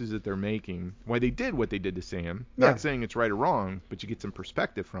choices that they're making, why they did what they did to Sam. Yeah. Not saying it's right or wrong, but you get some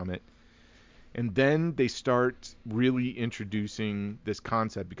perspective from it. And then they start really introducing this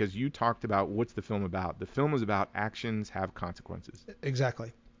concept, because you talked about what's the film about. The film is about actions have consequences.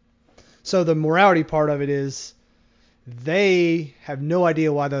 Exactly. So the morality part of it is they have no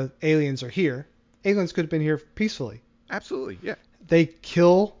idea why the aliens are here. Aliens could have been here peacefully. Absolutely, yeah. They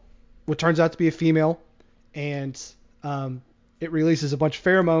kill what turns out to be a female, and it releases a bunch of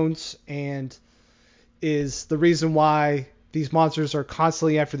pheromones, and is the reason why these monsters are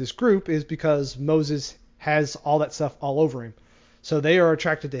constantly after this group is because Moses has all that stuff all over him. So they are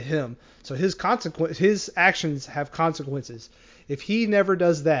attracted to him. So his actions have consequences. If he never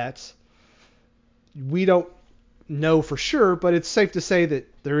does that, we don't know for sure, but it's safe to say that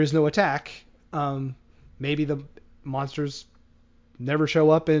there is no attack. Maybe the monsters never show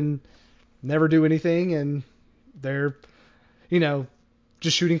up and never do anything, and they're,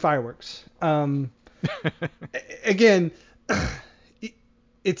 just shooting fireworks. Again,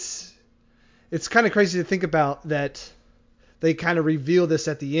 it's kind of crazy to think about that they kind of reveal this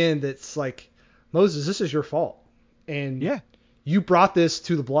at the end. It's like, Moses, this is your fault. And yeah, you brought this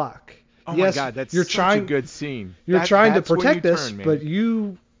to the block. Oh yes, my God, that's such a good scene. You're trying to protect us, but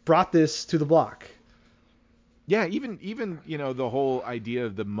you brought this to the block. Yeah, even the whole idea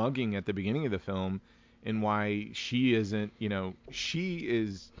of the mugging at the beginning of the film, and why she isn't, she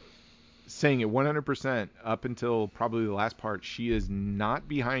is saying it 100% up until probably the last part. She is not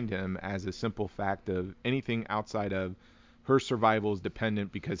behind him as a simple fact of anything outside of her survival is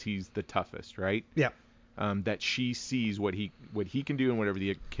dependent because he's the toughest, right? Yeah. That she sees what he can do and whatever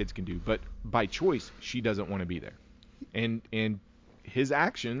the kids can do, but by choice she doesn't want to be there, and his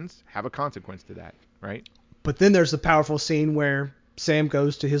actions have a consequence to that, right? But then there's the powerful scene where Sam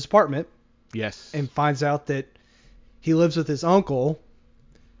goes to his apartment, yes, and finds out that he lives with his uncle.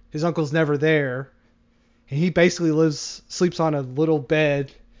 His uncle's never there, and he basically sleeps on a little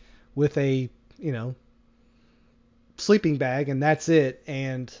bed with a sleeping bag, and that's it.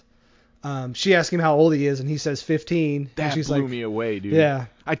 And she asks him how old he is, and he says 15. That and she's blew like, me away, dude. Yeah.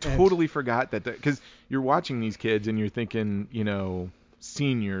 I totally forgot that, because you're watching these kids and you're thinking,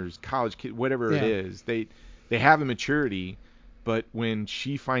 seniors, college kids, whatever it is. They have a maturity, but when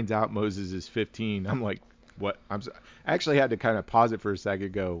she finds out Moses is 15, I'm like, what? I actually had to kind of pause it for a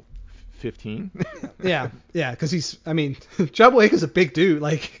second, go, 15. Yeah, because John Boyega is a big dude,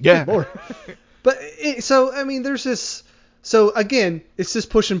 like, Yeah. good Lord. But so I mean, there's this. So again, it's this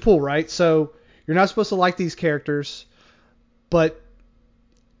push and pull, right? So you're not supposed to like these characters, but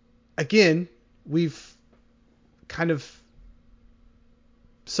again, we've kind of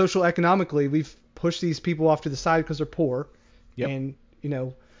social economically, we've pushed these people off to the side because they're poor, Yep. and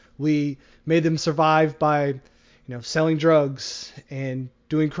we made them survive by selling drugs and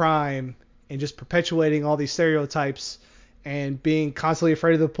doing crime and just perpetuating all these stereotypes and being constantly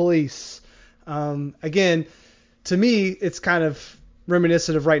afraid of the police. Again, to me, it's kind of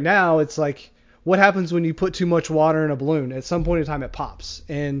reminiscent of right now. It's like, what happens when you put too much water in a balloon? At some point in time, it pops.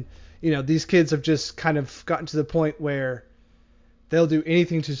 And, these kids have just kind of gotten to the point where they'll do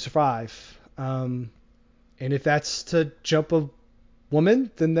anything to survive. And if that's to jump a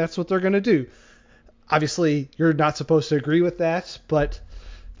woman, then that's what they're going to do. Obviously, you're not supposed to agree with that, but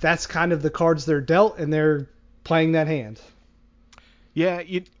that's kind of the cards they're dealt, and they're playing that hand. Yeah,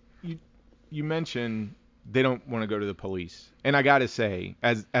 you mentioned they don't want to go to the police, and I gotta say,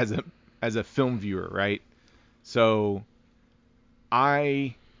 as a film viewer, right? So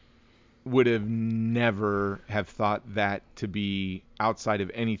I would have never have thought that to be outside of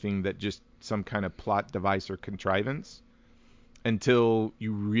anything that just some kind of plot device or contrivance until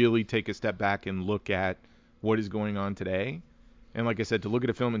you really take a step back and look at what is going on today. And like I said, to look at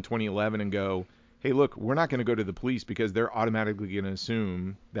a film in 2011 and go, hey, look, we're not going to go to the police because they're automatically going to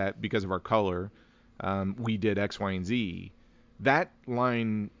assume that because of our color, we did X, Y, and Z. That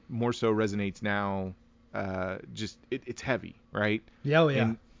line more so resonates now. It's heavy, right? Yeah, oh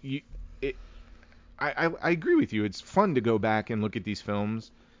yeah. And I agree with you. It's fun to go back and look at these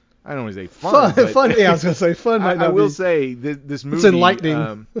films. I don't want to say fun. Fun. Yeah, I was gonna say fun. I will say this movie. It's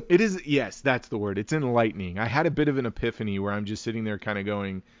enlightening. It is. Yes, that's the word. It's enlightening. I had a bit of an epiphany where I'm just sitting there, kind of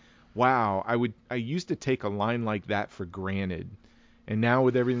going, "Wow, I used to take a line like that for granted, and now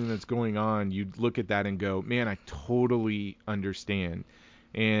with everything that's going on, you'd look at that and go, man, I totally understand."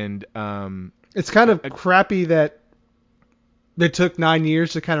 And it's kind of crappy that it took 9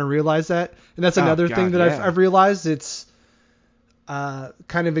 years to kind of realize that, and that's another thing that I've realized. It's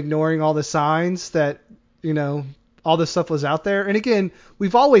kind of ignoring all the signs that, all this stuff was out there. And again,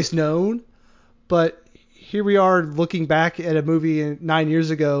 we've always known, but here we are looking back at a movie 9 years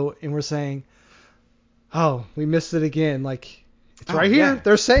ago and we're saying, oh, we missed it again. Like, it's right here. Yeah.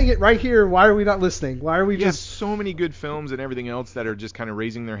 They're saying it right here. Why are we not listening? Why are we just... so many good films and everything else that are just kind of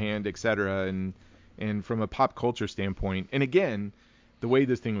raising their hand, etc. And from a pop culture standpoint, and again, the way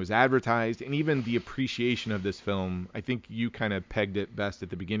this thing was advertised and even the appreciation of this film, I think you kind of pegged it best at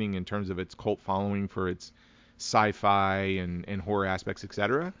the beginning in terms of its cult following for its sci-fi and horror aspects,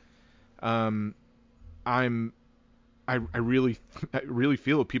 etc. I really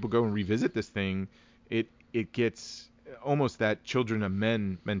feel if people go and revisit this thing, it gets almost that Children of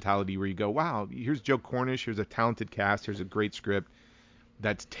Men mentality where you go, wow, here's Joe Cornish, here's a talented cast, here's a great script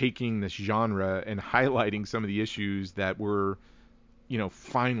that's taking this genre and highlighting some of the issues that we're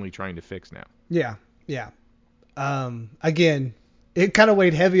finally trying to fix now. Yeah. Again, it kind of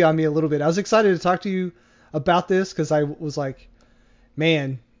weighed heavy on me a little bit. I was excited to talk to you about this because I was like,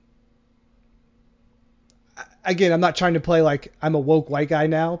 man, again, I'm not trying to play like I'm a woke white guy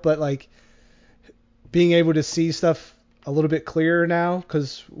now, but like being able to see stuff a little bit clearer now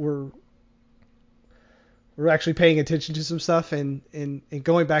because we're actually paying attention to some stuff and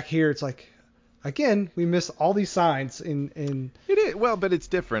going back here, it's like, again, we miss all these signs in It is. Well, but it's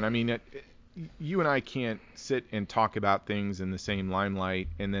different. I mean, you and I can't sit and talk about things in the same limelight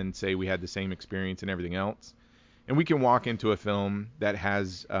and then say we had the same experience and everything else. And we can walk into a film that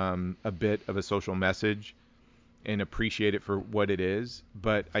has a bit of a social message and appreciate it for what it is.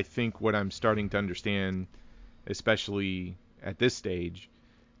 But I think what I'm starting to understand, especially at this stage,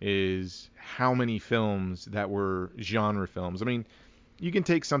 is how many films that were genre films. I mean, you can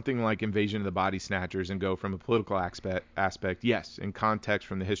take something like Invasion of the Body Snatchers and go from a political aspect, yes, in context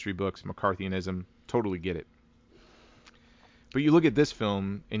from the history books, McCarthyism, totally get it. But you look at this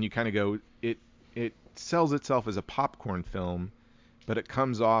film and you kind of go, it sells itself as a popcorn film, but it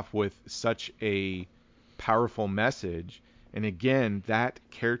comes off with such a powerful message. And again, that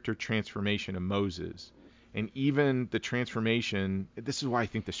character transformation of Moses, and even the transformation, this is why I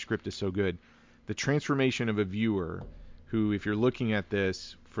think the script is so good, the transformation of a viewer who, if you're looking at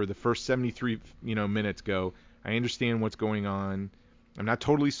this for the first 73 minutes, go, I understand what's going on. I'm not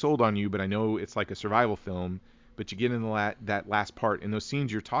totally sold on you, but I know it's like a survival film. But you get in that last part, and those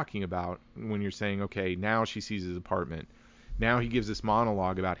scenes you're talking about when you're saying, okay, now she sees his apartment. Now he gives this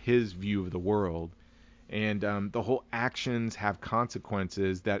monologue about his view of the world. and the whole actions have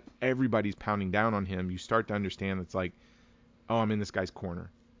consequences that everybody's pounding down on him. You start to understand it's like, oh, I'm in this guy's corner.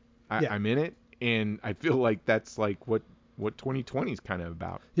 Yeah. I'm in it, and I feel like that's like what 2020 is kind of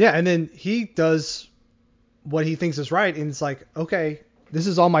about. Yeah, and then he does what he thinks is right, and it's like, okay, this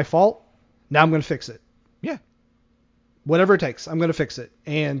is all my fault. Now I'm going to fix it. Yeah. Whatever it takes, I'm going to fix it.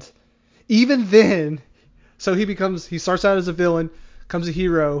 And even then, so he starts out as a villain, becomes a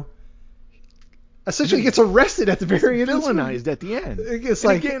hero, essentially gets arrested at the very end. Villainized at the end. It's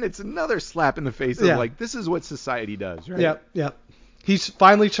and like, again, it's another slap in the face of like, this is what society does, right? Yep, yep. He's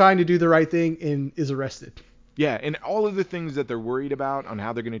finally trying to do the right thing and is arrested. Yeah, and all of the things that they're worried about on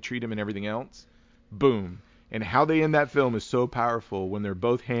how they're going to treat him and everything else, boom. And how they end that film is so powerful when they're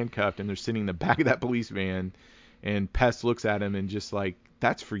both handcuffed and they're sitting in the back of that police van, and Pest looks at him and just like,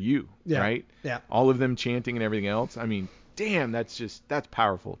 that's for you, right? Yeah. All of them chanting and everything else. I mean, damn, that's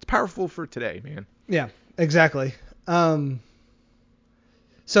powerful. It's powerful for today, man. Yeah, exactly. So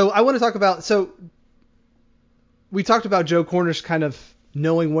I want to talk about, we talked about Joe Cornish kind of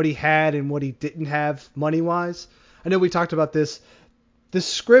knowing what he had and what he didn't have money-wise. I know we talked about this. The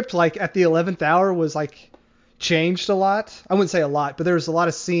script, like, at the 11th hour was, like, changed a lot. I wouldn't say a lot, but there was a lot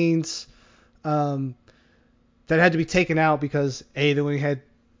of scenes that had to be taken out because, A, they only had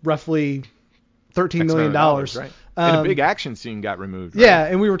roughly $13 million. Right. And a big action scene got removed. Right? Yeah,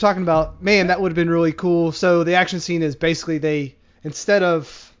 and we were talking about, man, that would have been really cool. So the action scene is basically they, instead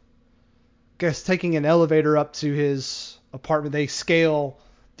of, I guess, taking an elevator up to his apartment, they scale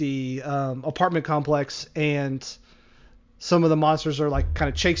the apartment complex, and some of the monsters are like kind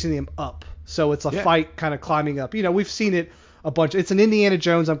of chasing him up. So it's a fight kind of climbing up. You know, we've seen it a bunch. It's an Indiana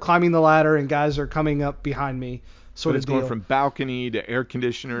Jones. I'm climbing the ladder and guys are coming up behind me. Sort of deal. Going from balcony to air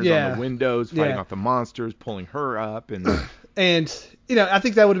conditioners on the windows, fighting off the monsters, pulling her up, and you know, I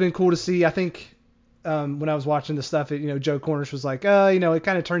think that would have been cool to see. I think when I was watching the stuff, Joe Cornish was like, you know, it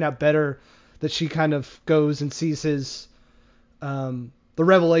kind of turned out better that she kind of goes and sees his the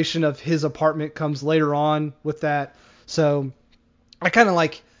revelation of his apartment comes later on with that. So I kind of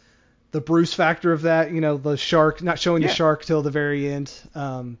like the Bruce factor of that, you know, the shark, not showing the shark till the very end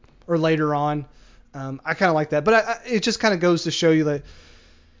or later on. I kind of like that, but it just kind of goes to show you that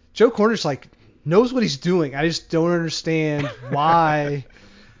Joe Cornish like knows what he's doing. I just don't understand why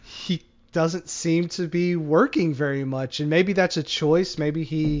he doesn't seem to be working very much, and maybe that's a choice. Maybe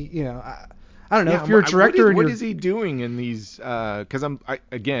he, you know, I don't know. If you're a director, what is he doing in these? Because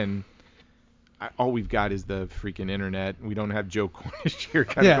all we've got is the freaking internet. We don't have Joe Cornish here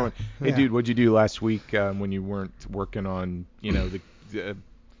kind of going, hey, dude, what'd you do last week when you weren't working on, you know, the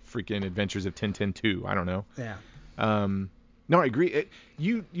freaking Adventures of Tintin 2? I don't know. Yeah. No, I agree.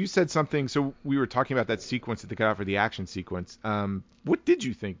 You said something. So we were talking about that sequence that they cut out for the action sequence. What did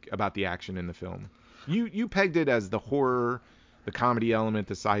you think about the action in the film? You pegged it as the horror, the comedy element,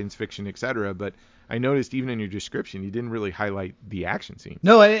 the science fiction, etc. But I noticed even in your description, you didn't really highlight the action scene.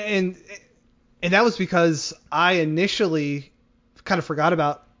 No, and that was because I initially kind of forgot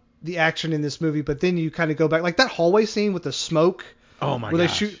about the action in this movie, but then you kind of go back, like that hallway scene with the smoke. Oh my gosh. Where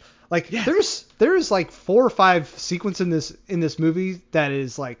they shoot, like there's like 4 or 5 sequences in this movie that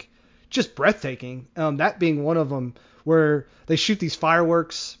is like just breathtaking. That being one of them, where they shoot these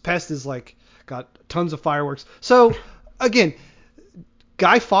fireworks. Pest is like got tons of fireworks. So again,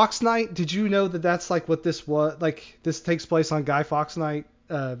 Guy Fawkes Night. Did you know that that's like what this was? Like this takes place on Guy Fawkes Night.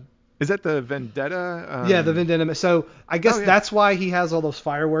 Is that the Vendetta? Yeah, the Vendetta. So I guess that's why he has all those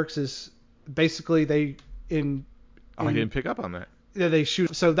fireworks. Is basically I didn't pick up on that. Yeah, they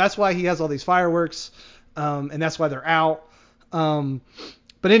shoot. So that's why he has all these fireworks, and that's why they're out. But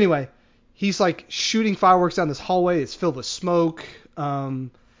anyway, he's like shooting fireworks down this hallway. It's filled with smoke. And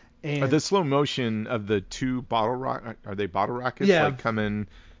the slow motion of the 2 bottle rockets, are they bottle rockets? Yeah. Like coming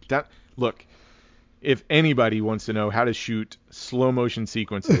down. Look, if anybody wants to know how to shoot slow motion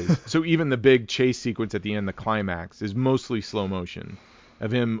sequences, so even the big chase sequence at the end, the climax, is mostly slow motion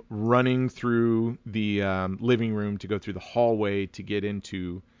of him running through the living room to go through the hallway to get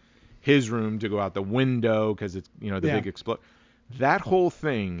into his room to go out the window because it's, you know, the big explosion. That whole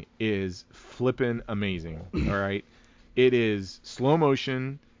thing is flippin' amazing. All right. It is slow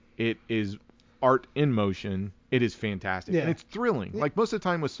motion. It is art in motion. It is fantastic. Yeah. And it's thrilling. Like most of the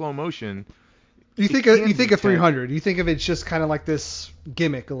time with slow motion. You think of 300. You think of it just kind of like this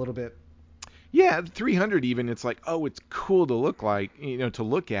gimmick a little bit. Yeah, 300 even. It's like, oh, it's cool to look like, you know, to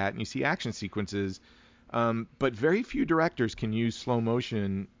look at, and you see action sequences. But very few directors can use slow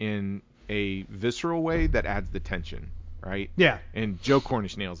motion in a visceral way that adds the tension, right? Yeah. And Joe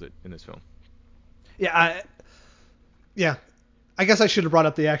Cornish nails it in this film. Yeah. I guess I should have brought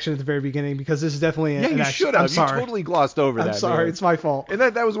up the action at the very beginning because this is definitely Yeah, an you action. should have. I'm sorry. You totally glossed over that. I'm sorry. Man. It's my fault. And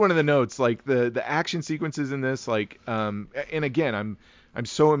that was one of the notes, like the action sequences in this, like and again, I'm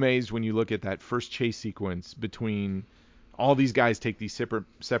so amazed when you look at that first chase sequence between all these guys take these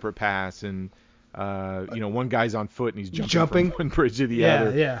separate paths, and one guy's on foot and he's jumping from one bridge to the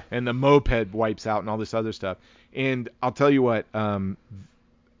other, yeah, and the moped wipes out and all this other stuff. And I'll tell you what, the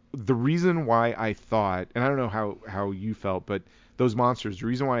reason why I thought, and I don't know how you felt, but those monsters, the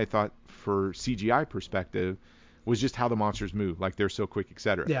reason why I thought for CGI perspective was just how the monsters move, like they're so quick,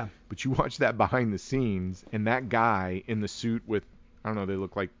 etc. Yeah. But you watch that behind the scenes, and that guy in the suit with, I don't know, they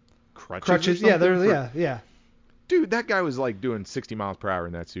look like crutches. Yeah, yeah. Dude, that guy was like doing 60 miles per hour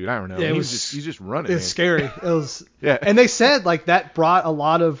in that suit. I don't know. Yeah, he's just running. It's scary. It was. Yeah. And they said like that brought a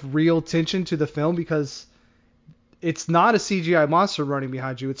lot of real tension to the film because it's not a CGI monster running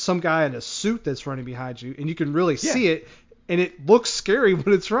behind you. It's some guy in a suit that's running behind you, and you can really see it, and it looks scary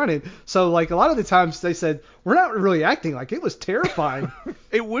when it's running. So like a lot of the times they said we're not really acting, like it was terrifying.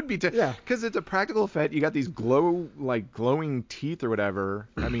 It would be, yeah, because it's a practical effect. You got these glowing teeth or whatever.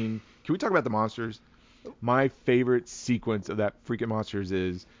 I mean, can we talk about the monsters? My favorite sequence of that freaking monsters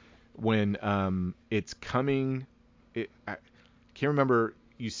is when it's coming. I can't remember.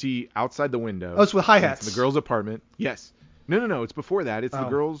 You see outside the window. Oh, it's with hi-hats. It's the girl's apartment. Yes. No. It's before that. It's the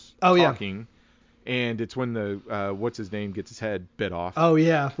girls talking. Yeah. And it's when the what's his name gets his head bit off. Oh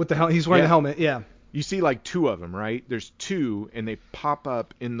yeah, with the he's wearing the helmet. Yeah. You see like two of them, right? There's two, and they pop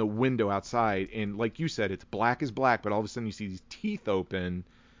up in the window outside, and like you said, it's black as black, but all of a sudden you see these teeth open.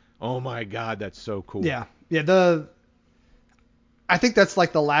 Oh my God, that's so cool. Yeah. I think that's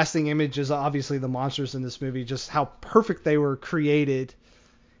like the lasting image is obviously the monsters in this movie, just how perfect they were created.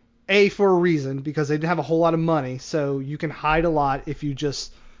 For a reason, because they didn't have a whole lot of money, so you can hide a lot if you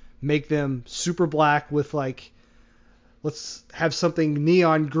just make them super black with like, let's have something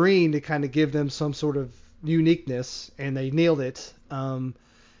neon green to kind of give them some sort of uniqueness, and they nailed it. And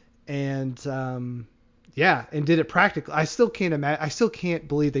did it practically. I still can't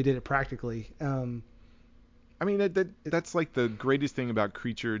believe they did it practically. I mean, that's like the greatest thing about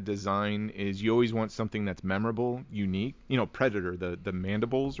creature design is you always want something that's memorable, unique. You know, Predator, the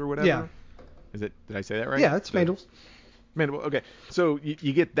mandibles or whatever. Yeah. Did I say that right? Yeah, it's mandibles. Mandible. Okay. So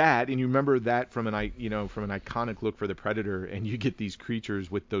you get that, and you remember that from an iconic look for the Predator, and you get these creatures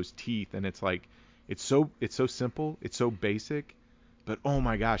with those teeth, and it's like it's so simple, it's so basic, but oh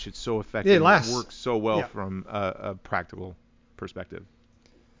my gosh, it's so effective. It lasts. It works so well from a practical perspective.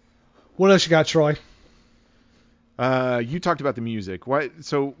 What else you got, Troy? You talked about the music.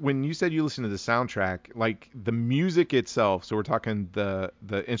 So when you said you listened to the soundtrack, like the music itself, so we're talking the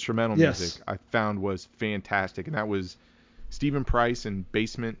instrumental music, I found was fantastic, and that was Stephen Price and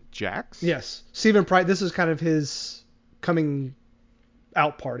Basement Jaxx. Yes, Stephen Price. This is kind of his coming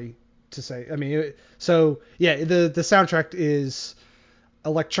out party, to say. I mean, the soundtrack is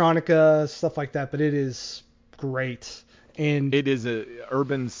electronica, stuff like that, but it is great. And it is a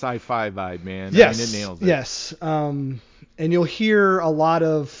urban sci-fi vibe, man. Yes, I mean, it nails it. Yes. And you'll hear a lot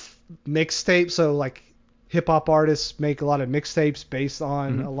of mixtapes. So like hip hop artists make a lot of mixtapes based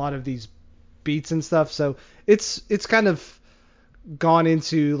on a lot of these beats and stuff. So it's kind of gone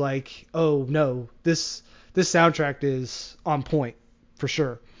into like, oh no, this soundtrack is on point for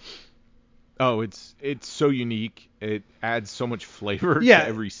sure. Oh, it's so unique. It adds so much flavor to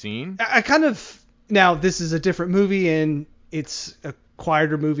every scene. Now, this is a different movie, and it's a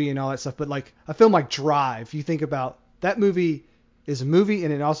quieter movie and all that stuff, but like a film like Drive, you think about that movie is a movie,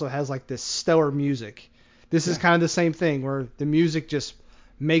 and it also has like this stellar music. This is kind of the same thing, where the music just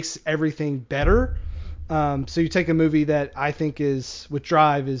makes everything better. So you take a movie that I think with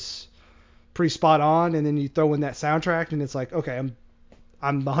Drive is pretty spot on, and then you throw in that soundtrack, and it's like, okay,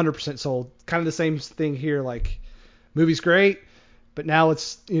 I'm 100% sold. Kind of the same thing here, like movie's great, but now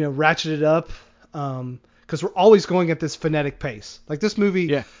it's, ratcheted up. Because we're always going at this frenetic pace. Like this movie.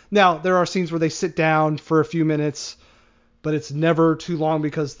 Yeah. Now there are scenes where they sit down for a few minutes, but it's never too long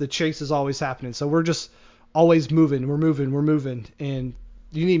because the chase is always happening. So we're just always moving. We're moving, and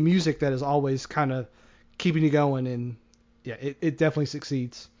you need music that is always kind of keeping you going. And yeah, it definitely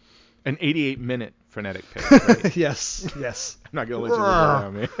succeeds. An 88-minute frenetic pace. Right? Yes. I'm not gonna let you look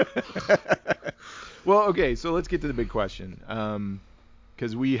around me. Well, okay, so let's get to the big question.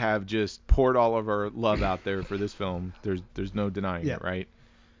 Because we have just poured all of our love out there for this film. There's no denying it, right?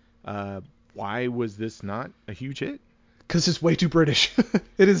 Why was this not a huge hit? Because it's way too British.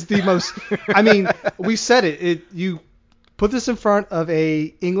 It is the most. I mean, we said it. You put this in front of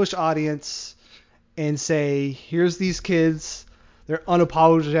a English audience and say, here's these kids. They're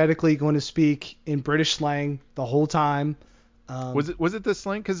unapologetically going to speak in British slang the whole time. Was it the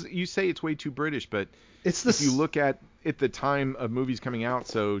slang? Because you say it's way too British, but It's if you this. look at the time of movies coming out,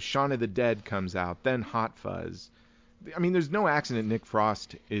 so Shaun of the Dead comes out, then Hot Fuzz. I mean, there's no accident Nick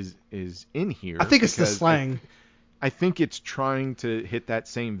Frost is in here. I think it's the because slang. I think it's trying to hit that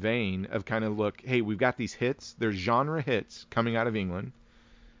same vein of kind of look, hey, we've got these hits. There's genre hits coming out of England.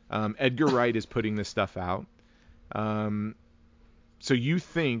 Edgar Wright is putting this stuff out. So you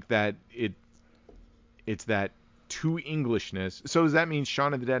think that it's that too Englishness. So does that mean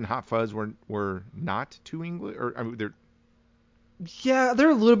Shaun of the Dead and Hot Fuzz were not too English? Or I mean, they're Yeah, they're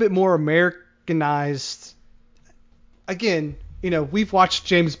a little bit more Americanized. Again, we've watched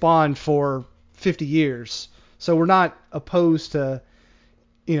James Bond for 50 years, so we're not opposed to,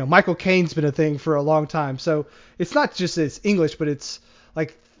 Michael Caine's been a thing for a long time. So it's not just that it's English, but it's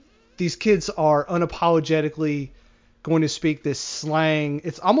like these kids are unapologetically going to speak this slang.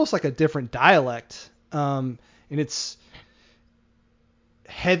 It's almost like a different dialect, and it's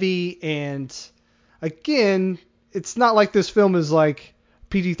heavy. And again, it's not like this film is like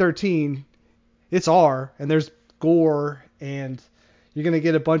PG-13. It's R, and there's gore, and you're gonna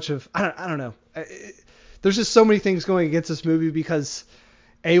get a bunch of I don't know. There's just so many things going against this movie because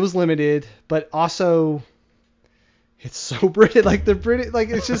it was limited, but also it's so British. Like the British, like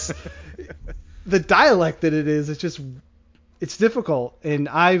it's just the dialect that it is. It's difficult, and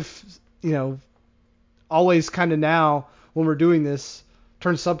I've always kind of now when we're doing this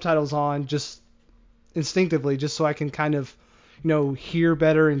turn subtitles on just instinctively, just so I can kind of hear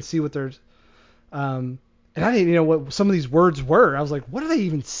better and see what they're and I didn't even know what some of these words were. I was like, what are they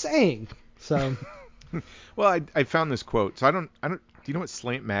even saying? So well, I found this quote. So I don't. Do you know what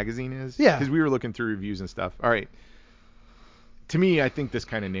Slant Magazine is? Yeah. Because we were looking through reviews and stuff. All right. To me, I think this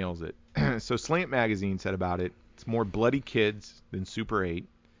kind of nails it. So Slant Magazine said about it, it's more bloody kids than Super 8.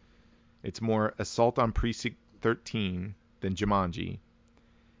 It's more Assault on Precinct 13 than Jumanji.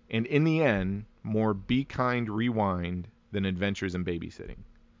 And in the end, more Be Kind Rewind than Adventures in Babysitting.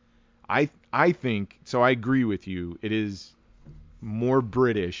 I think, so I agree with you, it is more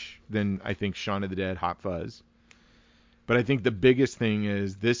British than I think Shaun of the Dead, Hot Fuzz. But I think the biggest thing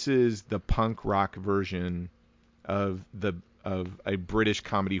is this is the punk rock version of a British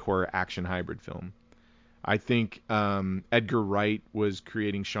comedy horror action hybrid film. I think Edgar Wright was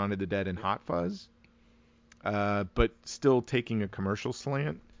creating Shaun of the Dead and Hot Fuzz, but still taking a commercial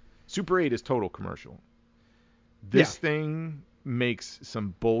slant. Super 8 is total commercial. This thing makes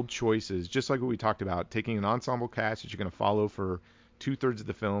some bold choices, just like what we talked about, taking an ensemble cast that you're going to follow for 2/3 of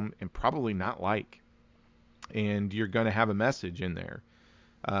the film and probably not like. And you're going to have a message in there.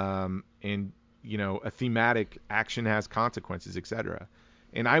 And, a thematic action has consequences, etc.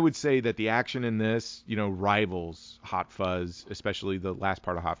 And I would say that the action in this, rivals Hot Fuzz, especially the last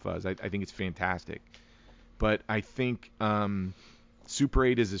part of Hot Fuzz. I think it's fantastic. But I think Super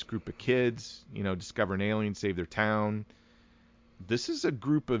 8 is this group of kids, discover an alien, save their town. This is a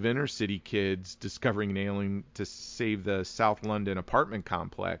group of inner city kids discovering an alien to save the South London apartment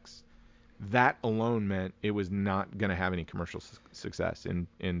complex. That alone meant it was not going to have any commercial success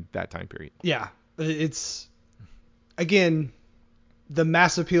in that time period. Yeah, it's again, the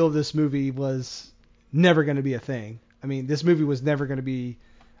mass appeal of this movie was never going to be a thing. I mean, this movie was never going to be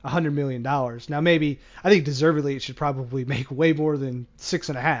 $100 million. Now, maybe I think deservedly it should probably make way more than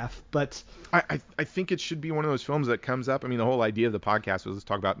 6.5. But I think it should be one of those films that comes up. I mean, the whole idea of the podcast was let's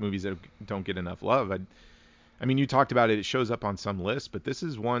talk about movies that don't get enough love. I mean, you talked about it. It shows up on some lists, but this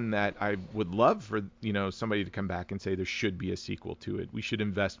is one that I would love for somebody to come back and say there should be a sequel to it. We should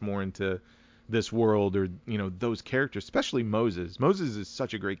invest more into this world or those characters, especially Moses. Moses is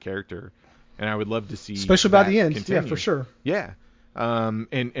such a great character, and I would love to see especially by that the end, continue. yeah, for sure. Yeah.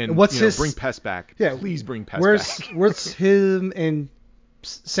 And what's his bring Pest back. Yeah, please bring Pest back. Where's him and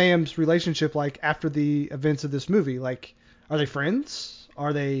Sam's relationship like after the events of this movie? Like, are they friends?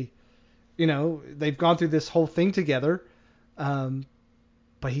 Are they, they've gone through this whole thing together,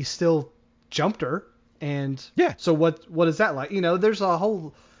 but he still jumped her, and yeah. So what is that like? There's a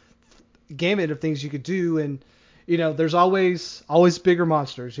whole gamut of things you could do, and there's always bigger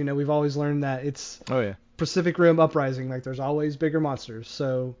monsters. We've always learned that it's Pacific Rim Uprising, like there's always bigger monsters.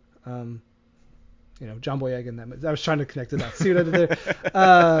 So, John Boyega in that. I was trying to connect to that. See what I did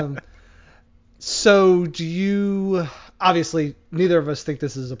there? So do you? Obviously, neither of us think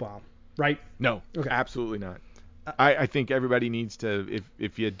this is a bomb, right? No, okay. Absolutely not. I think everybody needs to.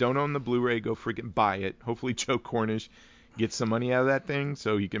 If you don't own the Blu-ray, go freaking buy it. Hopefully, Joe Cornish gets some money out of that thing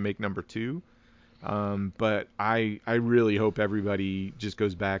so he can make number 2. But I really hope everybody just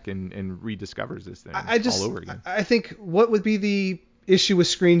goes back and rediscovers this thing all over again. I think what would be issue with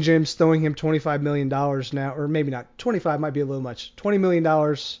Screen Gems throwing him $25 million now, or maybe not. 25 might be a little much. $20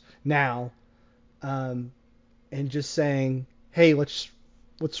 million now, and just saying, hey, let's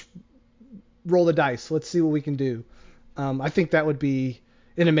roll the dice. Let's see what we can do. I think that would be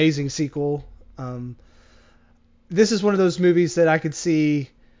an amazing sequel. This is one of those movies that I could see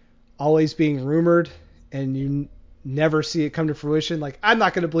always being rumored, and you never see it come to fruition. Like, I'm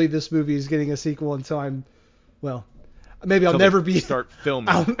not going to believe this movie is getting a sequel until maybe I'll never start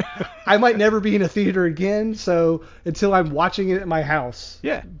filming. I might never be in a theater again. So until I'm watching it at my house,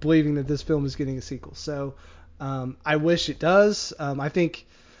 believing that this film is getting a sequel. So I wish it does. I think.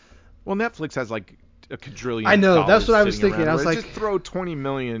 Well, Netflix has like a quadrillion. I know, that's what I was thinking. I was like, just throw $20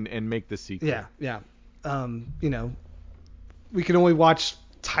 million and make the sequel. Yeah. We can only watch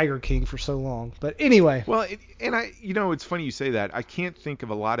Tiger King for so long. But anyway. Well, it's funny you say that. I can't think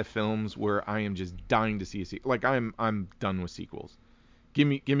of a lot of films where I am just dying to see a sequel. Like I'm done with sequels. Give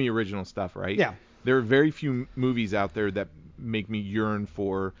me original stuff, right? Yeah. There are very few movies out there that make me yearn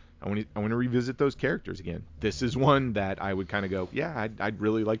for. I want to revisit those characters again. This is one that I would kind of go, yeah, I'd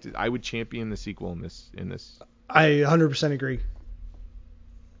really like to. I would champion the sequel in this. I 100% agree.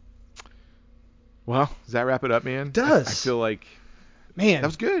 Well, does that wrap it up, man? It does. I feel like, man, that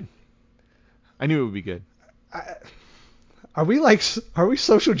was good. I knew it would be good. Are we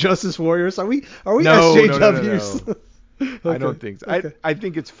social justice warriors? Are we no, SJWs? No. Okay. I don't think so. Okay. I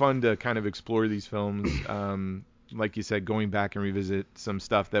think it's fun to kind of explore these films. Like you said, going back and revisit some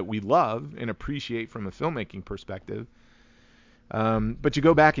stuff that we love and appreciate from a filmmaking perspective. But you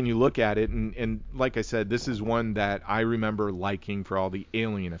go back and you look at it, and like I said, this is one that I remember liking for all the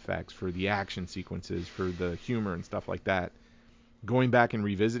alien effects, for the action sequences, for the humor and stuff like that. Going back and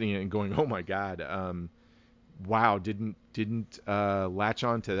revisiting it and going, oh my God, wow, didn't latch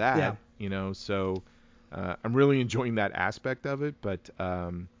on to that, so I'm really enjoying that aspect of it. But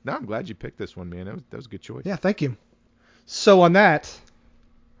no, I'm glad you picked this one, man. That was a good choice. Yeah, thank you. So on that,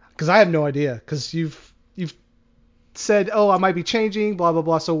 because I have no idea, because you've said, oh, I might be changing, blah, blah,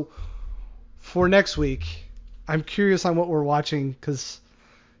 blah. So for next week, I'm curious on what we're watching, because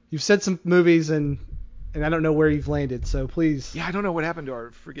you've said some movies and I don't know where you've landed. So please. Yeah, I don't know what happened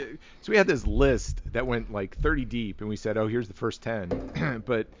to so we had this list that went like 30 deep, and we said, oh, here's the first 10.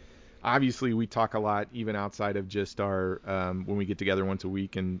 But obviously we talk a lot even outside of just our when we get together once a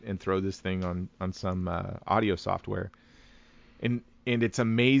week and throw this thing on some audio software. And it's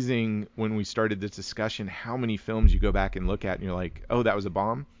amazing when we started this discussion how many films you go back and look at and you're like, oh, that was a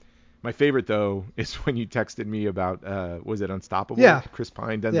bomb. My favorite, though, is when you texted me about, was it Unstoppable? Yeah. Chris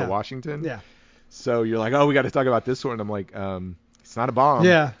Pine, Denzel Washington? Yeah. So you're like, oh, we got to talk about this one. And I'm like, it's not a bomb.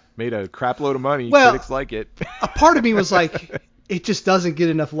 Yeah. Made a crap load of money. Well, critics like it. A part of me was like, it just doesn't get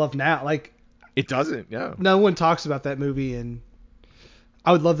enough love now. Like, it doesn't, yeah. No one talks about that movie, and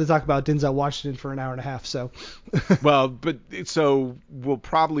I would love to talk about Denzel Washington for an hour and a half. So, well, but so we'll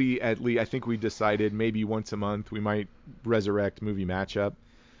probably at least, I think we decided maybe once a month we might resurrect Movie Matchup.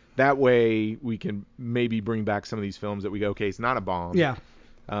 That way we can maybe bring back some of these films that we go, okay, it's not a bomb. Yeah.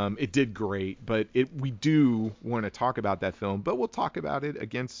 It did great, but we do want to talk about that film, but we'll talk about it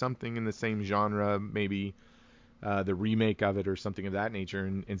against something in the same genre, maybe the remake of it or something of that nature,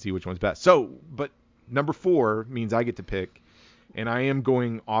 and see which one's best. So, but number 4 means I get to pick. And I am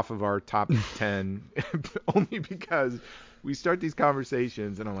going off of our top 10 only because we start these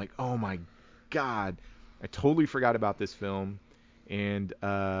conversations and I'm like, oh my God, I totally forgot about this film. And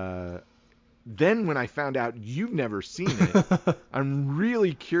then when I found out you've never seen it, I'm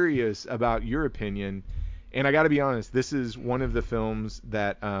really curious about your opinion. And I got to be honest, this is one of the films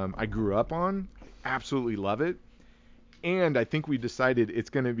that I grew up on. Absolutely love it. And I think we decided it's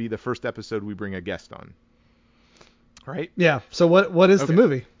going to be the first episode we bring a guest on. Right? Yeah. So what is the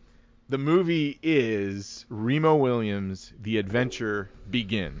movie? The movie is Remo Williams' The Adventure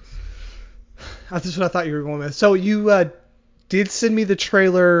Begins. That's just what I thought you were going with. So you did send me the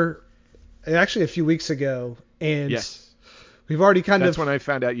trailer actually a few weeks ago, and yes, we've already That's when I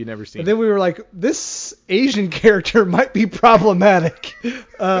found out you'd never seen it. And then we were like, this Asian character might be problematic.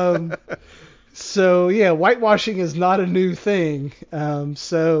 So yeah, whitewashing is not a new thing.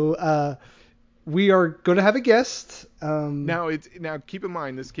 We are going to have a guest. Now keep in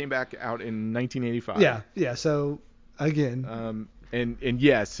mind this came back out in 1985. Yeah. So again, and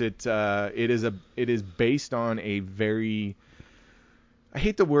yes, it is based on a very, I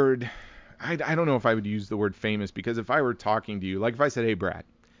hate the word, I don't know if I would use the word famous, because if I were talking to you, like if I said, hey Brad,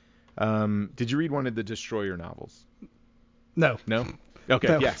 did you read one of the Destroyer novels? No. Okay.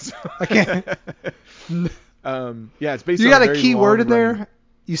 No. Yes. I can't. Yeah, it's based. You on got a a very key word in long-running- there.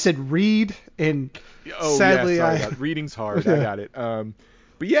 you said read, and Oh sadly yeah, sorry about it. Reading's hard. Yeah. I got it.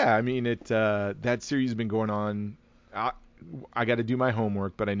 But yeah, I mean that series has been going on. I got to do my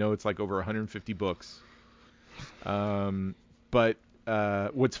homework, but I know it's like over 150 books. But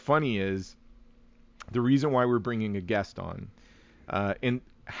what's funny is the reason why we're bringing a guest on, and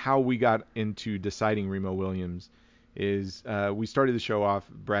how we got into deciding Remo Williams is we started the show off.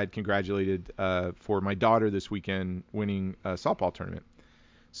 Brad congratulated for my daughter this weekend winning a softball tournament.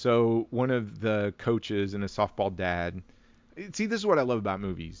 So one of the coaches and a softball dad. See, this is what I love about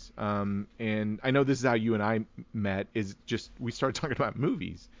movies. And I know this is how you and I met. Is just we started talking about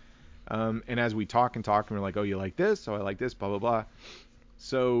movies. And as we talk and we're like, oh, you like this? Oh, I like this. Blah blah blah.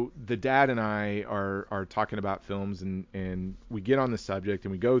 So the dad and I are talking about films, and we get on the subject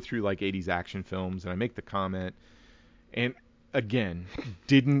and we go through like 80s action films, and I make the comment, and again,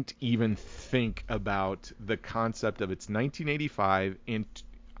 didn't even think about the concept of it's 1985, and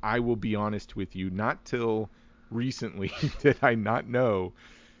I will be honest with you, not till recently did I not know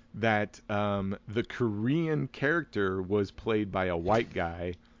that the Korean character was played by a white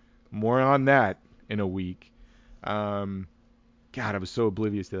guy. More on that in a week. God, I was so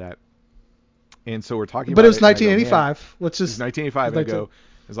oblivious to that. And so we're talking But about it was it, and I go, 1985, which it was is 1985, and I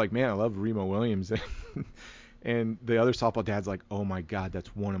was like, man, I love Remo Williams. And the other softball dad's like, oh my God,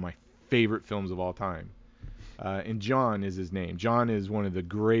 that's one of my favorite films of all time. And John is his name. John is one of the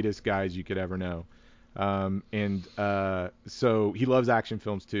greatest guys you could ever know. So he loves action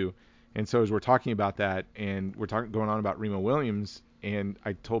films too. And so as we're talking about that, and we're going on about Remo Williams, and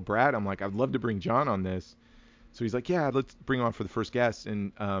I told Brad, I'm like, I'd love to bring John on this. So he's like, yeah, let's bring him on for the first guest.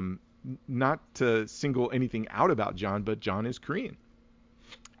 And not to single anything out about John, but John is Korean.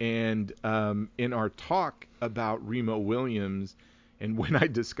 And in our talk about Remo Williams, and when I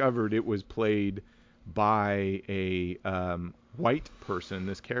discovered it was played by a white person,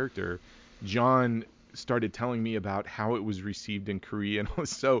 this character, John started telling me about how it was received in Korea. And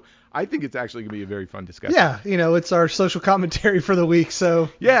so I think it's actually going to be a very fun discussion. Yeah, it's our social commentary for the week. So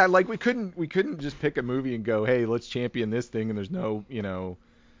yeah, like we couldn't just pick a movie and go, hey, let's champion this thing, and there's no,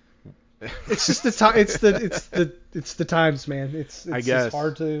 it's just the time. It's the times, man. It's I guess just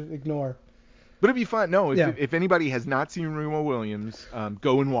hard to ignore. But it'd be fun. No, Yeah. if anybody has not seen Remo Williams,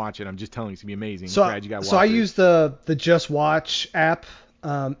 go and watch it. I'm just telling you, it's gonna be amazing. So, Brad, you gotta watch so I it. use the Just Watch app.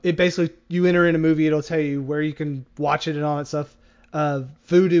 It basically, you enter in a movie, it'll tell you where you can watch it and all that stuff.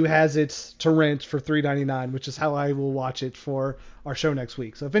 Vudu has it to rent for $3.99, which is how I will watch it for our show next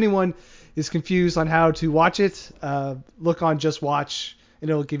week. So if anyone is confused on how to watch it, look on Just Watch,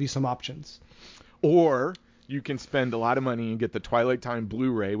 and it'll give you some options. Or you can spend a lot of money and get the Twilight Time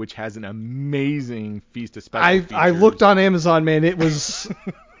Blu-ray, which has an amazing feast of special features. I looked on Amazon, man. It was...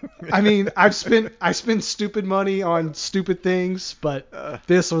 I mean, I spent stupid money on stupid things, but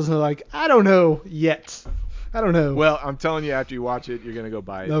this was like, I don't know yet. I don't know. Well, I'm telling you, after you watch it, you're gonna go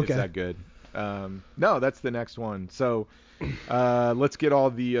buy it. Okay. It's that good. No, that's the next one. So let's get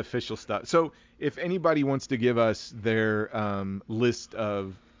all the official stuff. So if anybody wants to give us their list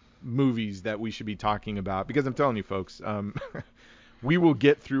of movies that we should be talking about, because I'm telling you, folks, we will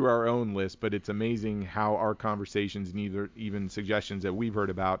get through our own list, but it's amazing how our conversations and even suggestions that we've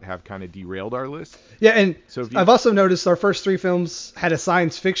heard about have kind of derailed our list. Yeah, and So I've also noticed our first three films had a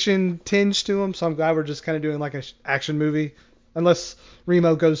science fiction tinge to them, so I'm glad we're just kind of doing like an action movie. Unless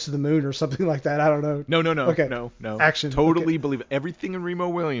Remo goes to the moon or something like that. I don't know. No. Okay. No. Action. Totally Okay. believe everything in Remo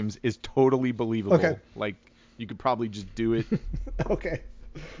Williams is totally believable. Okay. Like you could probably just do it. Okay.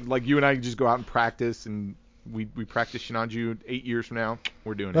 Like you and I just go out and practice, and we practice Shinanju 8 years from now.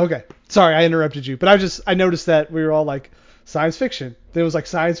 We're doing it. Okay. Sorry, I interrupted you, but I noticed that we were all like science fiction. There was like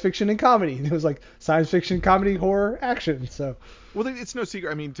science fiction and comedy. And it was like science fiction, comedy, horror, action. So. Well, it's no secret.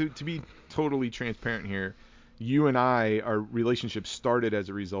 I mean, to be totally transparent here, you and our relationship started as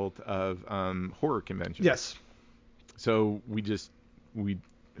a result of horror conventions. Yes. So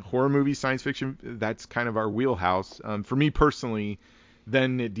horror movies, science fiction, that's kind of our wheelhouse. For me personally,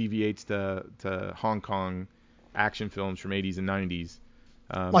 then it deviates to Hong Kong action films from 80s and 90s.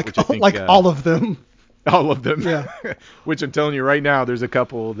 Which I think, all of them. All of them. Yeah. Which I'm telling you right now, there's a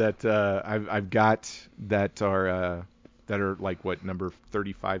couple that I've got that are like what, number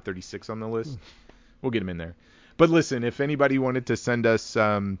 35, 36 on the list. We'll get them in there. But listen, if anybody wanted to send us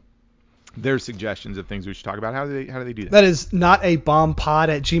their suggestions of things we should talk about, how do they do that? That is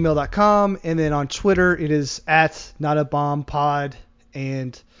notabombpod@gmail.com, and then on Twitter it is @notabombpod.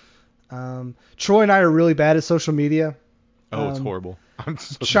 And Troy and I are really bad at social media. Oh, it's horrible. I'm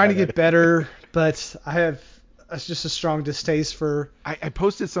so trying to bad at get it. better, but I have just a strong distaste for. I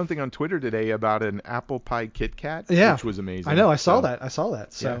posted something on Twitter today about an apple pie Kit Kat, Yeah, which was amazing. I know. I saw that. So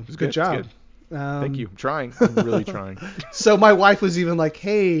yeah, it was good job. It's good. Thank you. I'm trying. I'm really trying. So my wife was even like,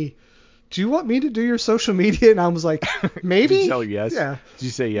 "Hey, do you want me to do your social media?" And I was like, "Maybe." Did you tell her yes? Yeah. Did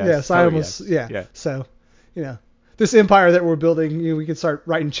you say yes? Yes, Tell I her almost. yes. Yeah. So, this empire that we're building, we can start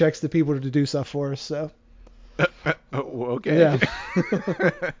writing checks to people to do stuff for us. So. Oh, okay. Yeah.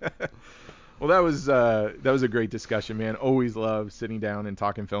 Well, that was a great discussion, man. Always love sitting down and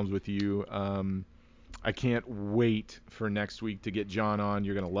talking films with you. I can't wait for next week to get John on.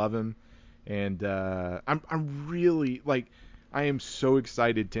 You're gonna love him, and I'm really I am so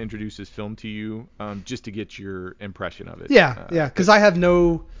excited to introduce this film to you, just to get your impression of it. Yeah, because I have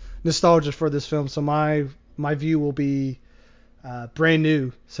no nostalgia for this film, so my view will be brand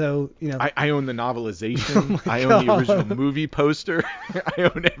new. So I own the novelization. Oh I God. own the original movie poster. I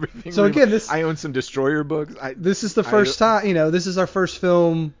own everything. So again, I own some Destroyer books. This is the first time. This is our first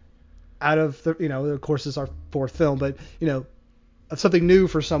film out of the. Of course, it's our fourth film, but of something new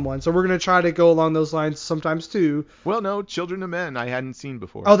for someone. So we're gonna try to go along those lines sometimes too. Well, no, Children of Men I hadn't seen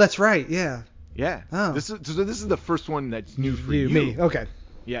before. Oh, that's right. Yeah. Yeah. Oh. This is the first one that's new for you. Me. Okay.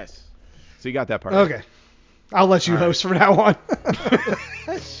 Yes. So you got that part. Okay. I'll let you host from now on.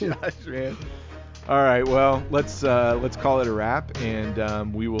 Shush, man. All right. Well, let's call it a wrap,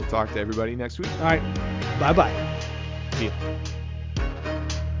 and we will talk to everybody next week. All right. Bye-bye. See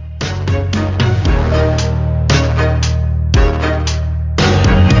ya.